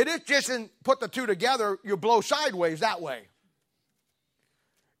 It is just put the two together, you blow sideways that way.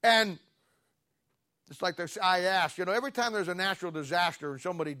 And it's like I asked, every time there's a natural disaster and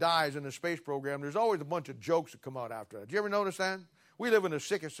somebody dies in the space program, there's always a bunch of jokes that come out after that. Do you ever notice that? We live in the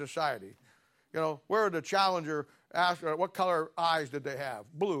sickest society. Where are the Challenger astronauts? What color eyes did they have?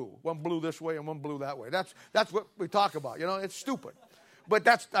 Blue. One blue this way and one blue that way. That's what we talk about. It's stupid. But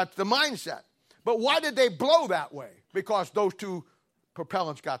that's the mindset. But why did they blow that way? Because those two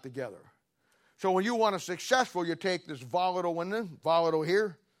propellants got together. So when you want a successful, you take this volatile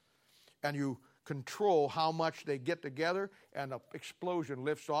here, and you control how much they get together, and the explosion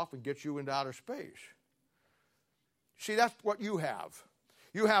lifts off and gets you into outer space. See, that's what you have.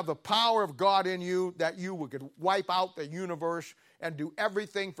 You have the power of God in you that you could wipe out the universe and do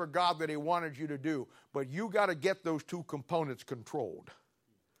everything for God that he wanted you to do. But you got to get those two components controlled.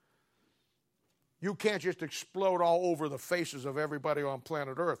 You can't just explode all over the faces of everybody on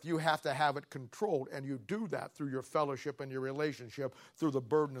planet Earth. You have to have it controlled, and you do that through your fellowship and your relationship, through the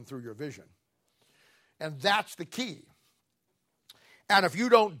burden and through your vision. And that's the key. And if you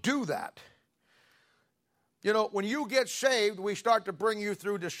don't do that, when you get saved, we start to bring you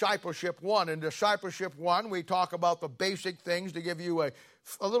through Discipleship 1. In Discipleship 1, we talk about the basic things to give you a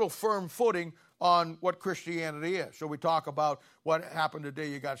little firm footing on what Christianity is. So we talk about what happened the day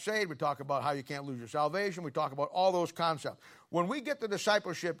you got saved. We talk about how you can't lose your salvation. We talk about all those concepts. When we get to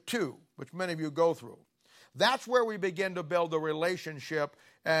Discipleship 2, which many of you go through, That's where we begin to build the relationship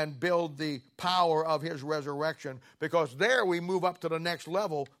and build the power of his resurrection, because there we move up to the next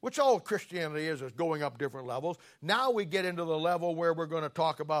level, which all Christianity is going up different levels. Now we get into the level where we're going to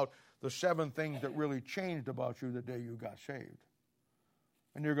talk about the 7 things that really changed about you the day you got saved.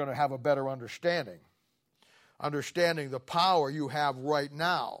 And you're going to have a better understanding the power you have right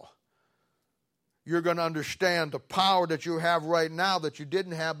now. You're going to understand the power that you have right now that you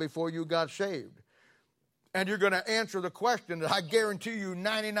didn't have before you got saved. And you're going to answer the question that I guarantee you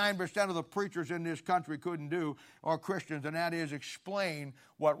 99% of the preachers in this country couldn't do, or Christians, and that is explain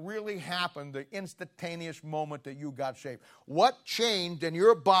what really happened the instantaneous moment that you got saved. What changed in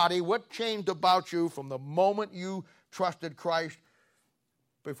your body, what changed about you from the moment you trusted Christ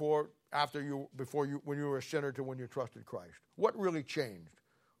when you were a sinner to when you trusted Christ? What really changed?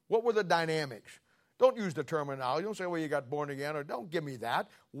 What were the dynamics? Don't use the terminology. Don't say, well, you got born again, or don't give me that.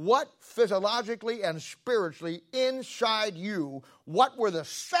 What physiologically and spiritually inside you, what were the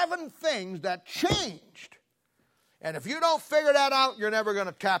 7 things that changed? And if you don't figure that out, you're never going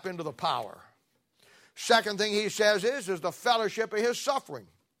to tap into the power. Second thing he says is the fellowship of his suffering.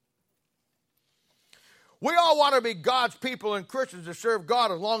 We all want to be God's people and Christians to serve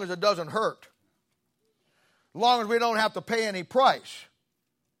God as long as it doesn't hurt. As long as we don't have to pay any price.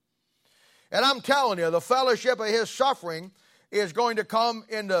 And I'm telling you, the fellowship of his suffering is going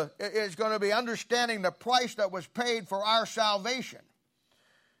to be understanding the price that was paid for our salvation.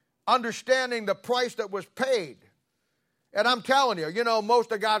 Understanding the price that was paid. And I'm telling you,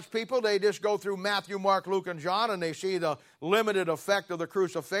 most of God's people, they just go through Matthew, Mark, Luke, and John, and they see the limited effect of the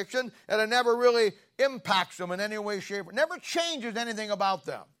crucifixion, and it never really impacts them in any way, shape, or never changes anything about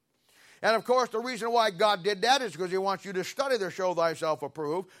them. And, of course, the reason why God did that is because he wants you to study to show thyself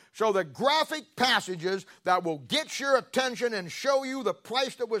approved. So the graphic passages that will get your attention and show you the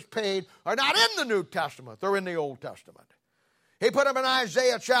price that was paid are not in the New Testament. They're in the Old Testament. He put them in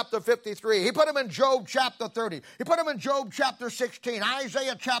Isaiah chapter 53. He put them in Job chapter 30. He put them in Job chapter 16,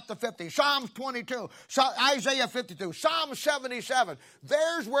 Isaiah chapter 50, Psalms 22, Isaiah 52, Psalm 77.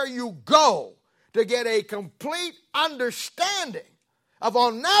 There's where you go to get a complete understanding of,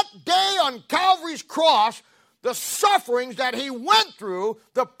 on that day on Calvary's cross, the sufferings that he went through,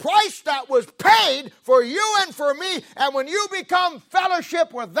 the price that was paid for you and for me. And when you become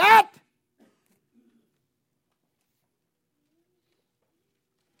fellowship with that,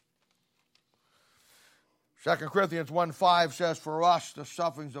 2 Corinthians 1:5 says, for us the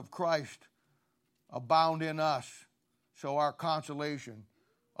sufferings of Christ abound in us, so our consolation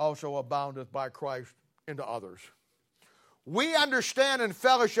also aboundeth by Christ into others. We understand in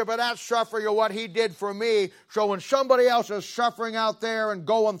fellowship of that suffering of what he did for me, so when somebody else is suffering out there and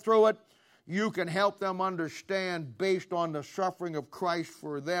going through it, you can help them understand, based on the suffering of Christ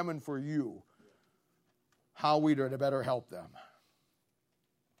for them and for you, how we are to better help them.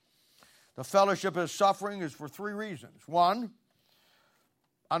 The fellowship of his suffering is for 3 reasons. 1,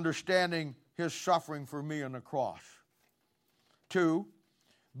 understanding his suffering for me on the cross. 2,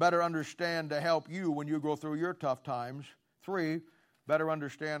 better understand to help you when you go through your tough times. 3, better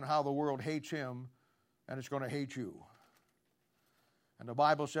understand how the world hates him, and it's going to hate you. And the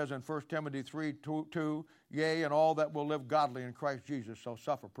Bible says in 1 Timothy 3:2, yea, and all that will live godly in Christ Jesus shall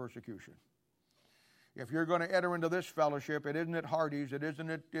suffer persecution. If you're going to enter into this fellowship, it isn't at Hardee's, it isn't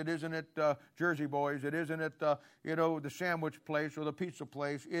at Jersey Boys, it isn't at the sandwich place or the pizza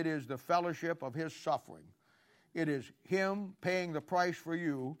place. It is the fellowship of his suffering. It is him paying the price for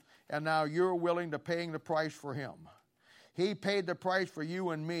you, and now you're willing to paying the price for him. He paid the price for you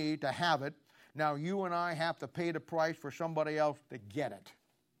and me to have it. Now you and I have to pay the price for somebody else to get it.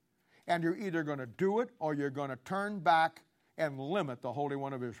 And you're either going to do it or you're going to turn back and limit the Holy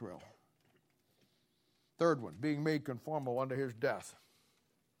One of Israel. 3rd one, being made conformable unto his death.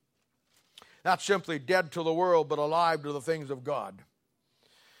 Not simply dead to the world, but alive to the things of God.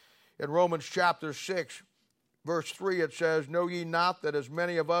 In Romans chapter 6, verse 3, it says, know ye not that as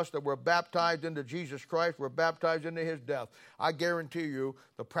many of us that were baptized into Jesus Christ were baptized into his death? I guarantee you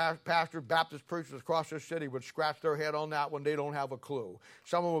the pastors, Baptist preachers across this city would scratch their head on that one. They don't have a clue.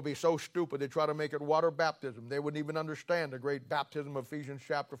 Some of them would be so stupid they try to make it water baptism. They wouldn't even understand the great baptism of Ephesians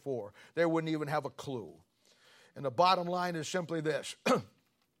chapter 4. They wouldn't even have a clue. And the bottom line is simply this.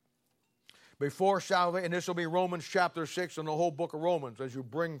 Before salvation, and this will be Romans chapter 6 and the whole book of Romans as you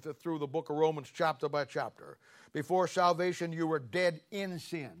bring through the book of Romans chapter by chapter. Before salvation, you were dead in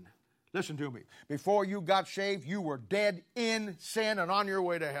sin. Listen to me. Before you got saved, you were dead in sin and on your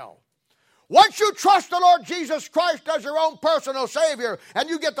way to hell. Once you trust the Lord Jesus Christ as your own personal Savior, and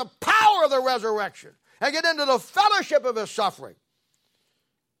you get the power of the resurrection and get into the fellowship of his suffering,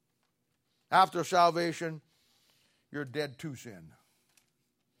 After salvation, you're dead to sin.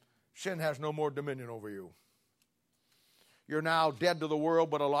 Sin has no more dominion over you. You're now dead to the world,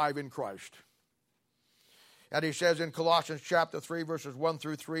 but alive in Christ. And he says in Colossians chapter 3, verses 1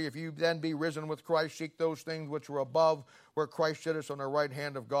 through 3, if you then be risen with Christ, seek those things which are above, where Christ sitteth on the right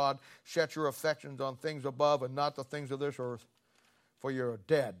hand of God. Set your affections on things above and not the things of this earth. For you are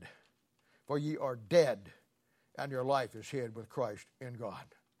dead. For ye are dead, and your life is hid with Christ in God.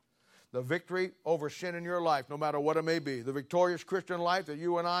 The victory over sin in your life, no matter what it may be, the victorious Christian life that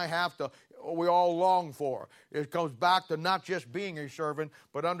you and I we all long for. It comes back to not just being a servant,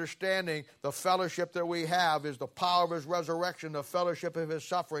 but understanding the fellowship that we have is the power of his resurrection, the fellowship of his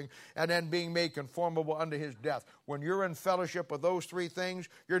suffering, and then being made conformable unto his death. When you're in fellowship with those three things,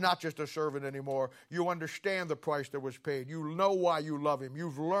 you're not just a servant anymore. You understand the price that was paid. You know why you love him.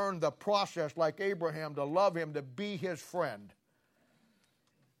 You've learned the process, like Abraham, to love him, to be his friend.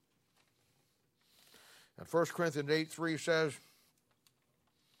 And 1 Corinthians 8:3 says,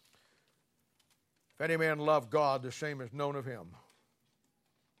 if any man love God, the same is known of him.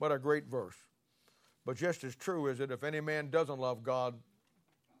 What a great verse. But just as true is it, if any man doesn't love God,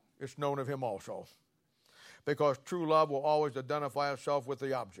 it's known of him also. Because true love will always identify itself with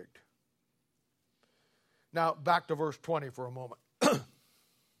the object. Now, back to verse 20 for a moment.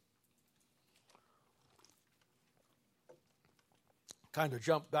 Kind of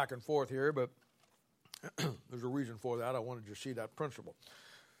jumped back and forth here, but there's a reason for that. I wanted you to see that principle.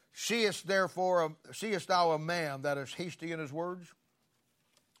 Seest thou a man that is hasty in his words?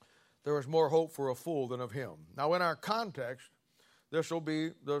 There is more hope for a fool than of him. Now, in our context, this will be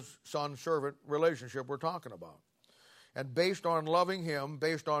the son-servant relationship we're talking about. And based on loving him,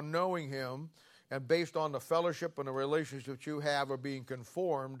 based on knowing him, and based on the fellowship and the relationships you have of being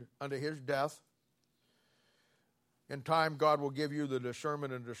conformed unto his death, in time God will give you the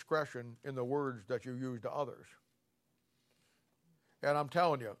discernment and discretion in the words that you use to others. And I'm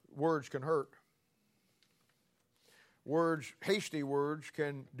telling you, words can hurt. Words, hasty words,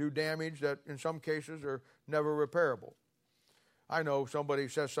 can do damage that in some cases are never repairable. I know somebody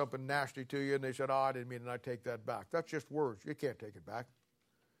says something nasty to you and they said, oh, I didn't mean it, and I take that back. That's just words. You can't take it back.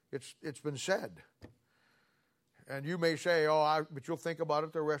 It's been said. And you may say, but you'll think about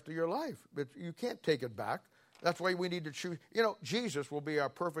it the rest of your life. But you can't take it back. That's why we need to choose. You know, Jesus will be our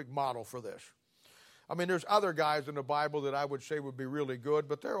perfect model for this. I mean, there's other guys in the Bible that I would say would be really good,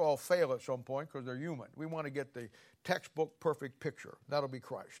 but they'll all fail at some point because they're human. We want to get the textbook perfect picture. That'll be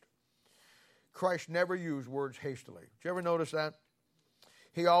Christ. Christ never used words hastily. Did you ever notice that?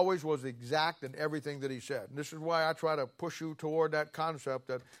 He always was exact in everything that he said. And this is why I try to push you toward that concept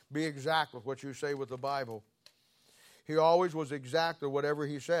that be exact with what you say with the Bible. He always was exact in whatever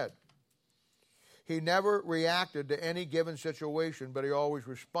he said. He never reacted to any given situation, but he always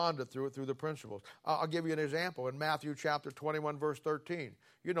responded through the principles. I'll give you an example. In Matthew chapter 21, verse 13,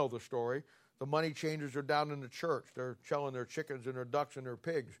 you know the story. The money changers are down in the church. They're selling their chickens and their ducks and their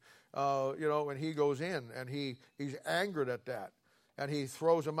pigs. And he goes in, and he's angered at that. And he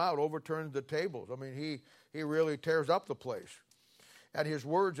throws them out, overturns the tables. I mean, he really tears up the place. And his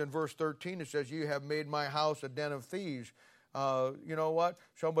words in verse 13, it says, you have made my house a den of thieves. You know what?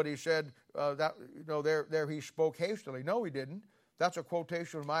 Somebody said there he spoke hastily. No, he didn't. That's a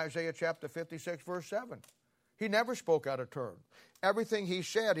quotation from Isaiah chapter 56, verse 7. He never spoke out of turn. Everything he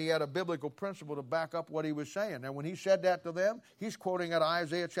said, he had a biblical principle to back up what he was saying. And when he said that to them, he's quoting out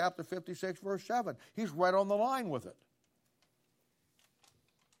Isaiah chapter 56, verse 7. He's right on the line with it.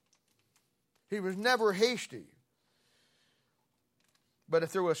 He was never hasty. But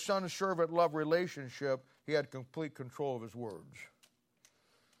if there was son-servant love relationship, he had complete control of his words.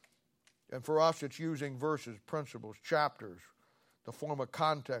 And for us, it's using verses, principles, chapters to form a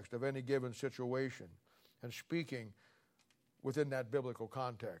context of any given situation and speaking within that biblical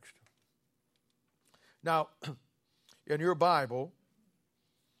context. Now, in your Bible,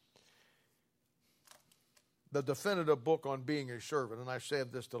 the definitive book on being a servant, and I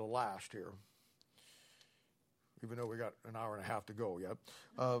saved this to the last here, even though we got an hour and a half to go yet.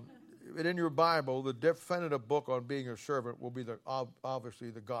 But in your Bible, the definitive book on being a servant will be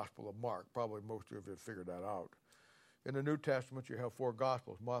obviously the Gospel of Mark. Probably most of you have figured that out. In the New Testament, you have 4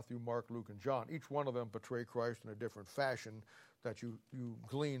 Gospels, Matthew, Mark, Luke, and John. Each one of them portray Christ in a different fashion that you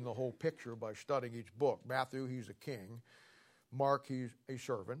glean the whole picture by studying each book. Matthew, he's a king. Mark, he's a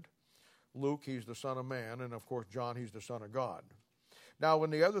servant. Luke, he's the Son of Man. And, of course, John, he's the Son of God. Now,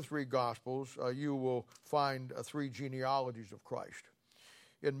 in the other 3 Gospels, you will find 3 genealogies of Christ.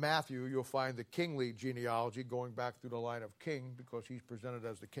 In Matthew, you'll find the kingly genealogy going back through the line of king because he's presented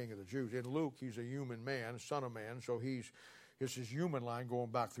as the king of the Jews. In Luke, he's a human man, son of man, so he's It's his human line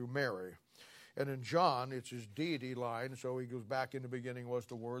going back through Mary. And in John, it's his deity line, so he goes back, in the beginning was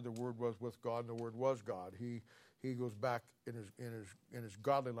the Word was with God, and the Word was God. He goes back in his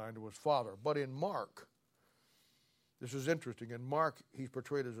godly line to his Father. But in Mark, this is interesting. In Mark, he's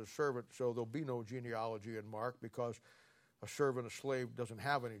portrayed as a servant, so there'll be no genealogy in Mark because a servant, a slave, doesn't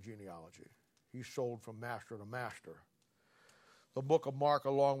have any genealogy. He's sold from master to master. The book of Mark,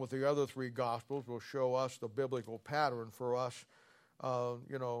 along with the other three Gospels, will show us the biblical pattern for us,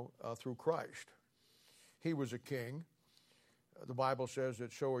 through Christ. He was a king. The Bible says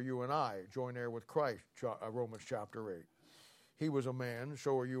that so are you and I, joint heir with Christ, Romans chapter 8. He was a man,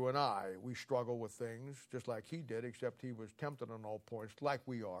 so are you and I. We struggle with things just like he did, except he was tempted on all points like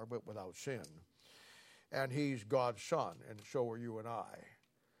we are, but without sin. And he's God's son, and so are you and I.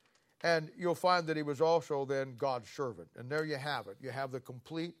 And you'll find that he was also then God's servant. And there you have it. You have the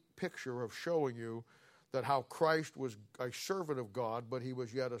complete picture of showing you that how Christ was a servant of God, but he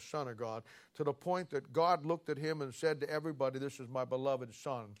was yet a son of God, to the point that God looked at him and said to everybody, "This is my beloved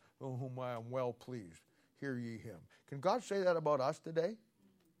son, in whom I am well pleased. Hear ye him." Can God say that about us today?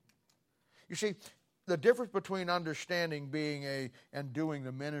 You see, the difference between understanding being and doing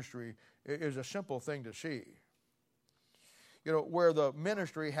the ministry is a simple thing to see. You know, where the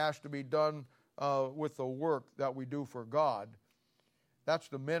ministry has to be done with the work that we do for God, that's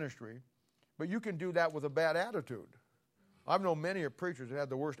the ministry. But you can do that with a bad attitude. I've known many preachers that had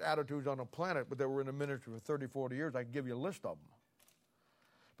the worst attitudes on the planet, but they were in the ministry for 30, 40 years. I can give you a list of them.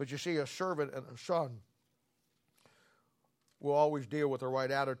 But you see, a servant and a son will always deal with the right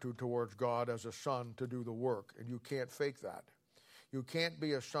attitude towards God as a son to do the work, and you can't fake that. You can't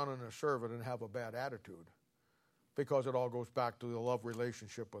be a son and a servant and have a bad attitude, because it all goes back to the love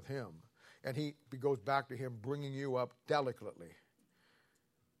relationship with him. And it goes back to him bringing you up delicately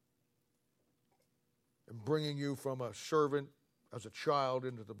and bringing you from a servant as a child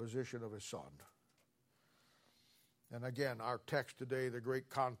into the position of his son. And again, our text today, the great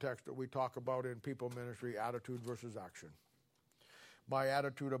context that we talk about in people ministry, attitude versus action. My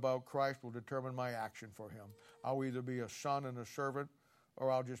attitude about Christ will determine my action for him. I'll either be a son and a servant, or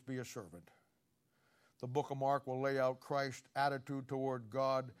I'll just be a servant. The book of Mark will lay out Christ's attitude toward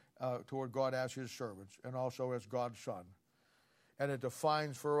God as his servants, and also as God's son. And it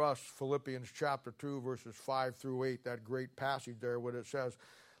defines for us Philippians chapter 2, verses 5 through 8, that great passage there where it says,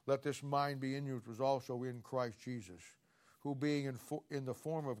 "Let this mind be in you, which was also in Christ Jesus, who being in the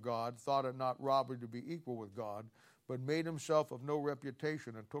form of God, thought it not robbery to be equal with God, but made himself of no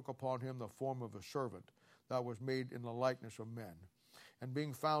reputation, and took upon him the form of a servant, that was made in the likeness of men. And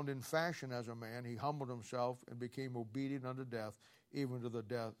being found in fashion as a man, he humbled himself and became obedient unto death, even to the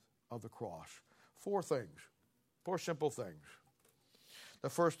death of the cross." Four simple things. The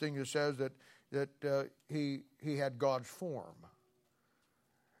first thing it says that he had God's form.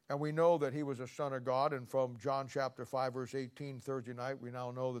 And we know that he was a son of God, and from John chapter 5, verse 18, Thursday night, we now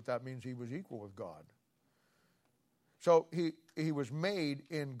know that means he was equal with God. So he was made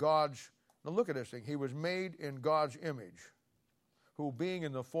in God's, now look at this thing, he was made in God's image, who being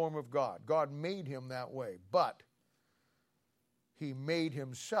in the form of God. God made him that way, but he made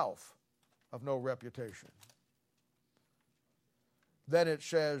himself of no reputation. Then it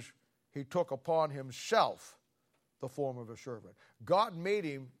says he took upon himself the form of a servant. God made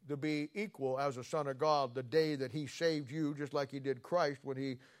him to be equal as a son of God the day that he saved you, just like he did Christ when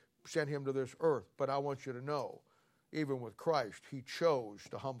he sent him to this earth. But I want you to know, even with Christ, he chose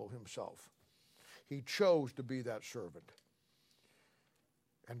to humble himself. He chose to be that servant.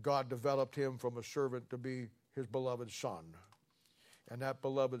 And God developed him from a servant to be his beloved son. And that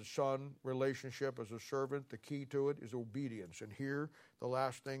beloved son relationship as a servant, the key to it is obedience. And here, the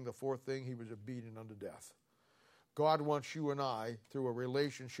last thing, the fourth thing, he was obedient unto death. God wants you and I, through a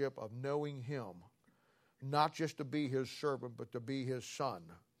relationship of knowing him, not just to be his servant, but to be his son.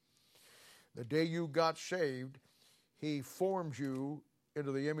 The day you got saved, he formed you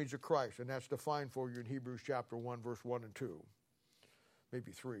into the image of Christ. And that's defined for you in Hebrews chapter 1, verse 1 and 2.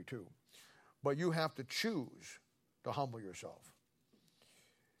 Maybe 3, too. But you have to choose to humble yourself.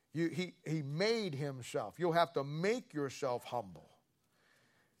 He made himself. You'll have to make yourself humble.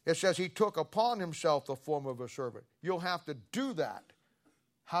 It says he took upon himself the form of a servant. You'll have to do that.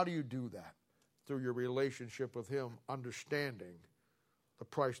 How do you do that? Through your relationship with him, understanding the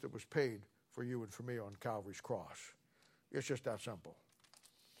price that was paid for you and for me on Calvary's cross. It's just that simple.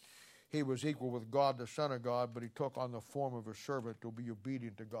 He was equal with God, the Son of God, but he took on the form of a servant to be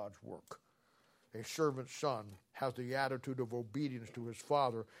obedient to God's work. A servant's son has the attitude of obedience to his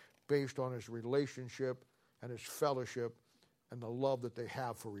father based on his relationship and his fellowship and the love that they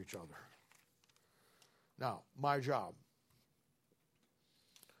have for each other. Now, my job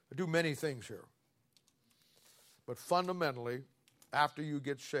I do many things here. But fundamentally, after you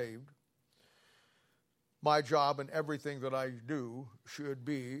get saved, my job and everything that I do should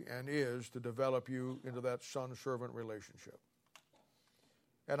be and is to develop you into that son-servant relationship.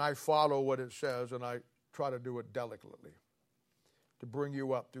 And I follow what it says, and I try to do it delicately to bring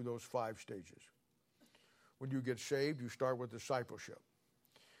you up through those 5 stages. When you get saved, you start with discipleship.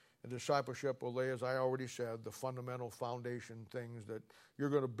 And discipleship will lay, as I already said, the fundamental foundation things that you're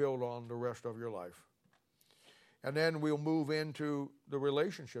going to build on the rest of your life. And then we'll move into the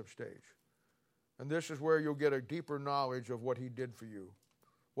relationship stage. And this is where you'll get a deeper knowledge of what he did for you,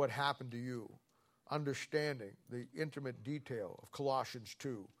 what happened to you, understanding the intimate detail of Colossians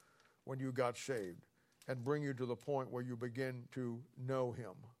 2 when you got saved, and bring you to the point where you begin to know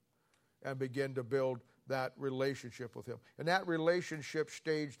him and begin to build that relationship with him. And that relationship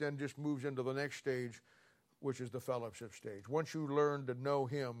stage then just moves into the next stage, which is the fellowship stage. Once you learn to know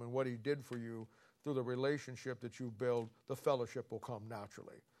him and what he did for you through the relationship that you build, the fellowship will come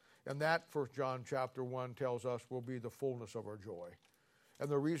naturally. And that, 1 John chapter 1 tells us, will be the fullness of our joy. And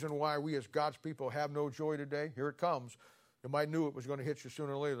the reason why we as God's people have no joy today, here it comes. You might knew it was going to hit you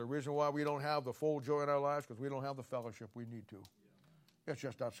sooner or later. The reason why we don't have the full joy in our lives is because we don't have the fellowship we need to. It's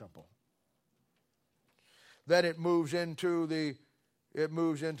just that simple. Then it moves into the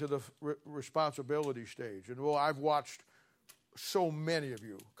responsibility stage. And well, I've watched so many of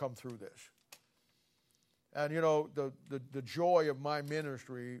you come through this. And you know, the joy of my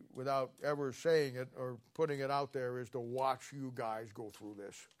ministry, without ever saying it or putting it out there, is to watch you guys go through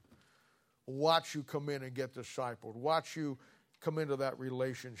this. Watch you come in and get discipled. Watch you come into that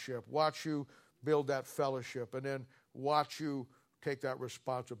relationship. Watch you build that fellowship. And then watch you take that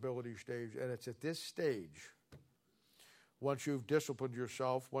responsibility stage. And it's at this stage, once you've disciplined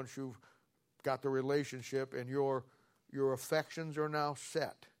yourself, once you've got the relationship and your affections are now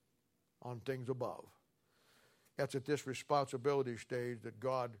set on things above, that's at this responsibility stage that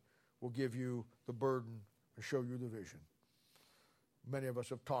God will give you the burden and show you the vision. Many of us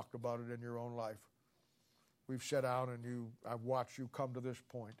have talked about it in your own life. We've sat down and I've watched you come to this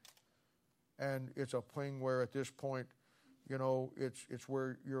point. And it's a thing where at this point, you know, it's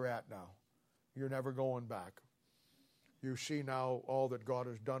where you're at now. You're never going back. You see now all that God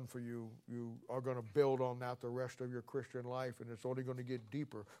has done for you. You are going to build on that the rest of your Christian life, and it's only going to get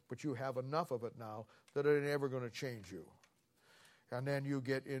deeper. But you have enough of it now that it ain't ever going to change you. And then you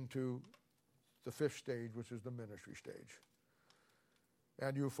get into the 5th stage, which is the ministry stage.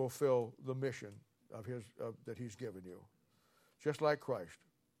 And you fulfill the mission of that he's given you. Just like Christ.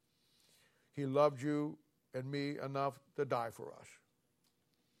 He loved you and me enough to die for us.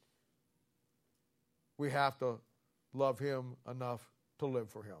 We have to love him enough to live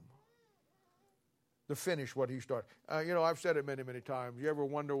for him. To finish what he started. You know, I've said it many, many times. You ever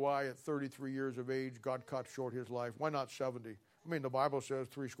wonder why at 33 years of age God cut short his life? Why not 70? I mean, the Bible says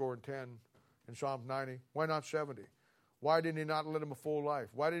 70 in Psalm 90. Why not 70? Why didn't he not let him a full life?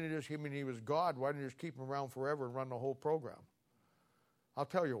 Why didn't he just, he was God, why didn't he just keep him around forever and run the whole program? I'll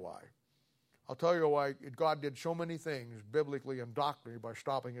tell you why. I'll tell you why God did so many things biblically and doctrinally by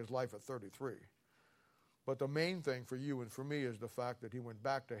stopping his life at 33. But the main thing for you and for me is the fact that he went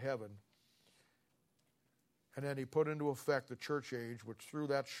back to heaven and then he put into effect the church age, which through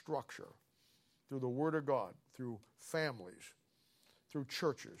that structure, through the Word of God, through families, through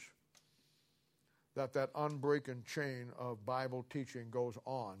churches, that unbreaking chain of Bible teaching goes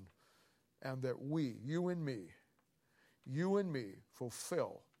on, and that we, you and me,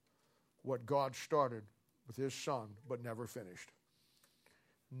 fulfill what God started with his Son but never finished.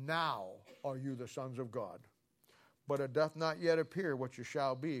 Now are you the sons of God. But it doth not yet appear what you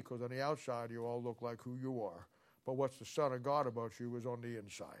shall be, because on the outside you all look like who you are. But what's the Son of God about you is on the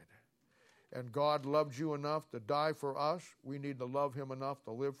inside. And God loved you enough to die for us. We need to love him enough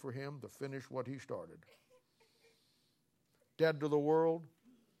to live for him, to finish what he started. Dead to the world,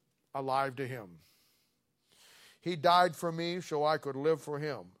 alive to him. He died for me so I could live for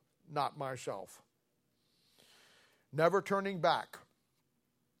him, not myself. Never turning back.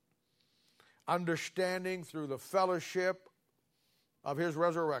 Understanding through the fellowship of his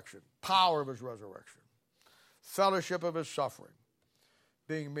resurrection, power of his resurrection, fellowship of his suffering,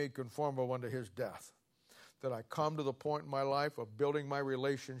 being made conformable unto his death, that I come to the point in my life of building my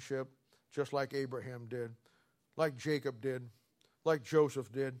relationship just like Abraham did, like Jacob did, like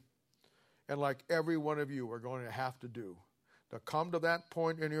Joseph did, and like every one of you are going to have to do, to come to that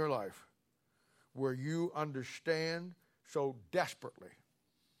point in your life where you understand so desperately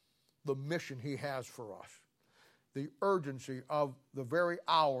the mission he has for us, the urgency of the very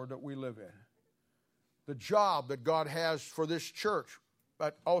hour that we live in, the job that God has for this church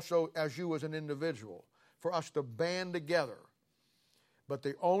but also as you as an individual, for us to band together. But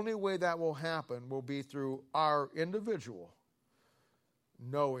the only way that will happen will be through our individual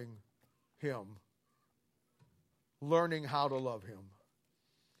knowing Him, learning how to love Him,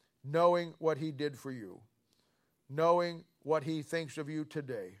 knowing what He did for you, knowing what He thinks of you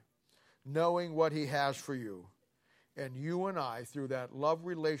today, knowing what He has for you. And you and I, through that love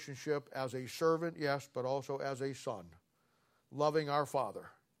relationship as a servant, yes, but also as a son, loving our Father,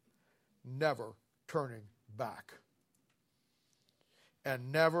 never turning back.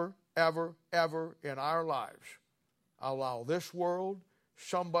 And never, ever, ever in our lives allow this world,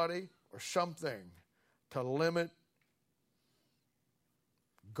 somebody, or something to limit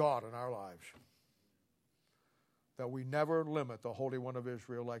God in our lives. That we never limit the Holy One of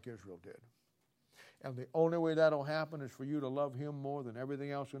Israel like Israel did. And the only way that'll happen is for you to love Him more than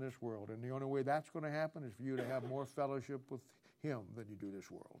everything else in this world. And the only way that's going to happen is for you to have more fellowship with Him than you do this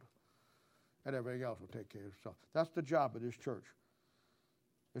world. And everything else will take care of itself. That's the job of this church.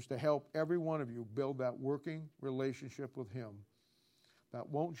 Is to help every one of you build that working relationship with Him that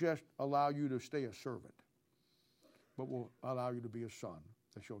won't just allow you to stay a servant, but will allow you to be a son.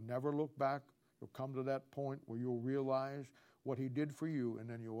 That you'll never look back. You'll come to that point where you'll realize what He did for you, and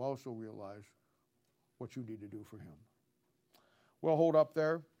then you'll also realize what you need to do for Him. We'll hold up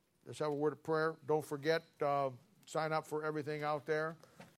there. Let's have a word of prayer. Don't forget, sign up for everything out there.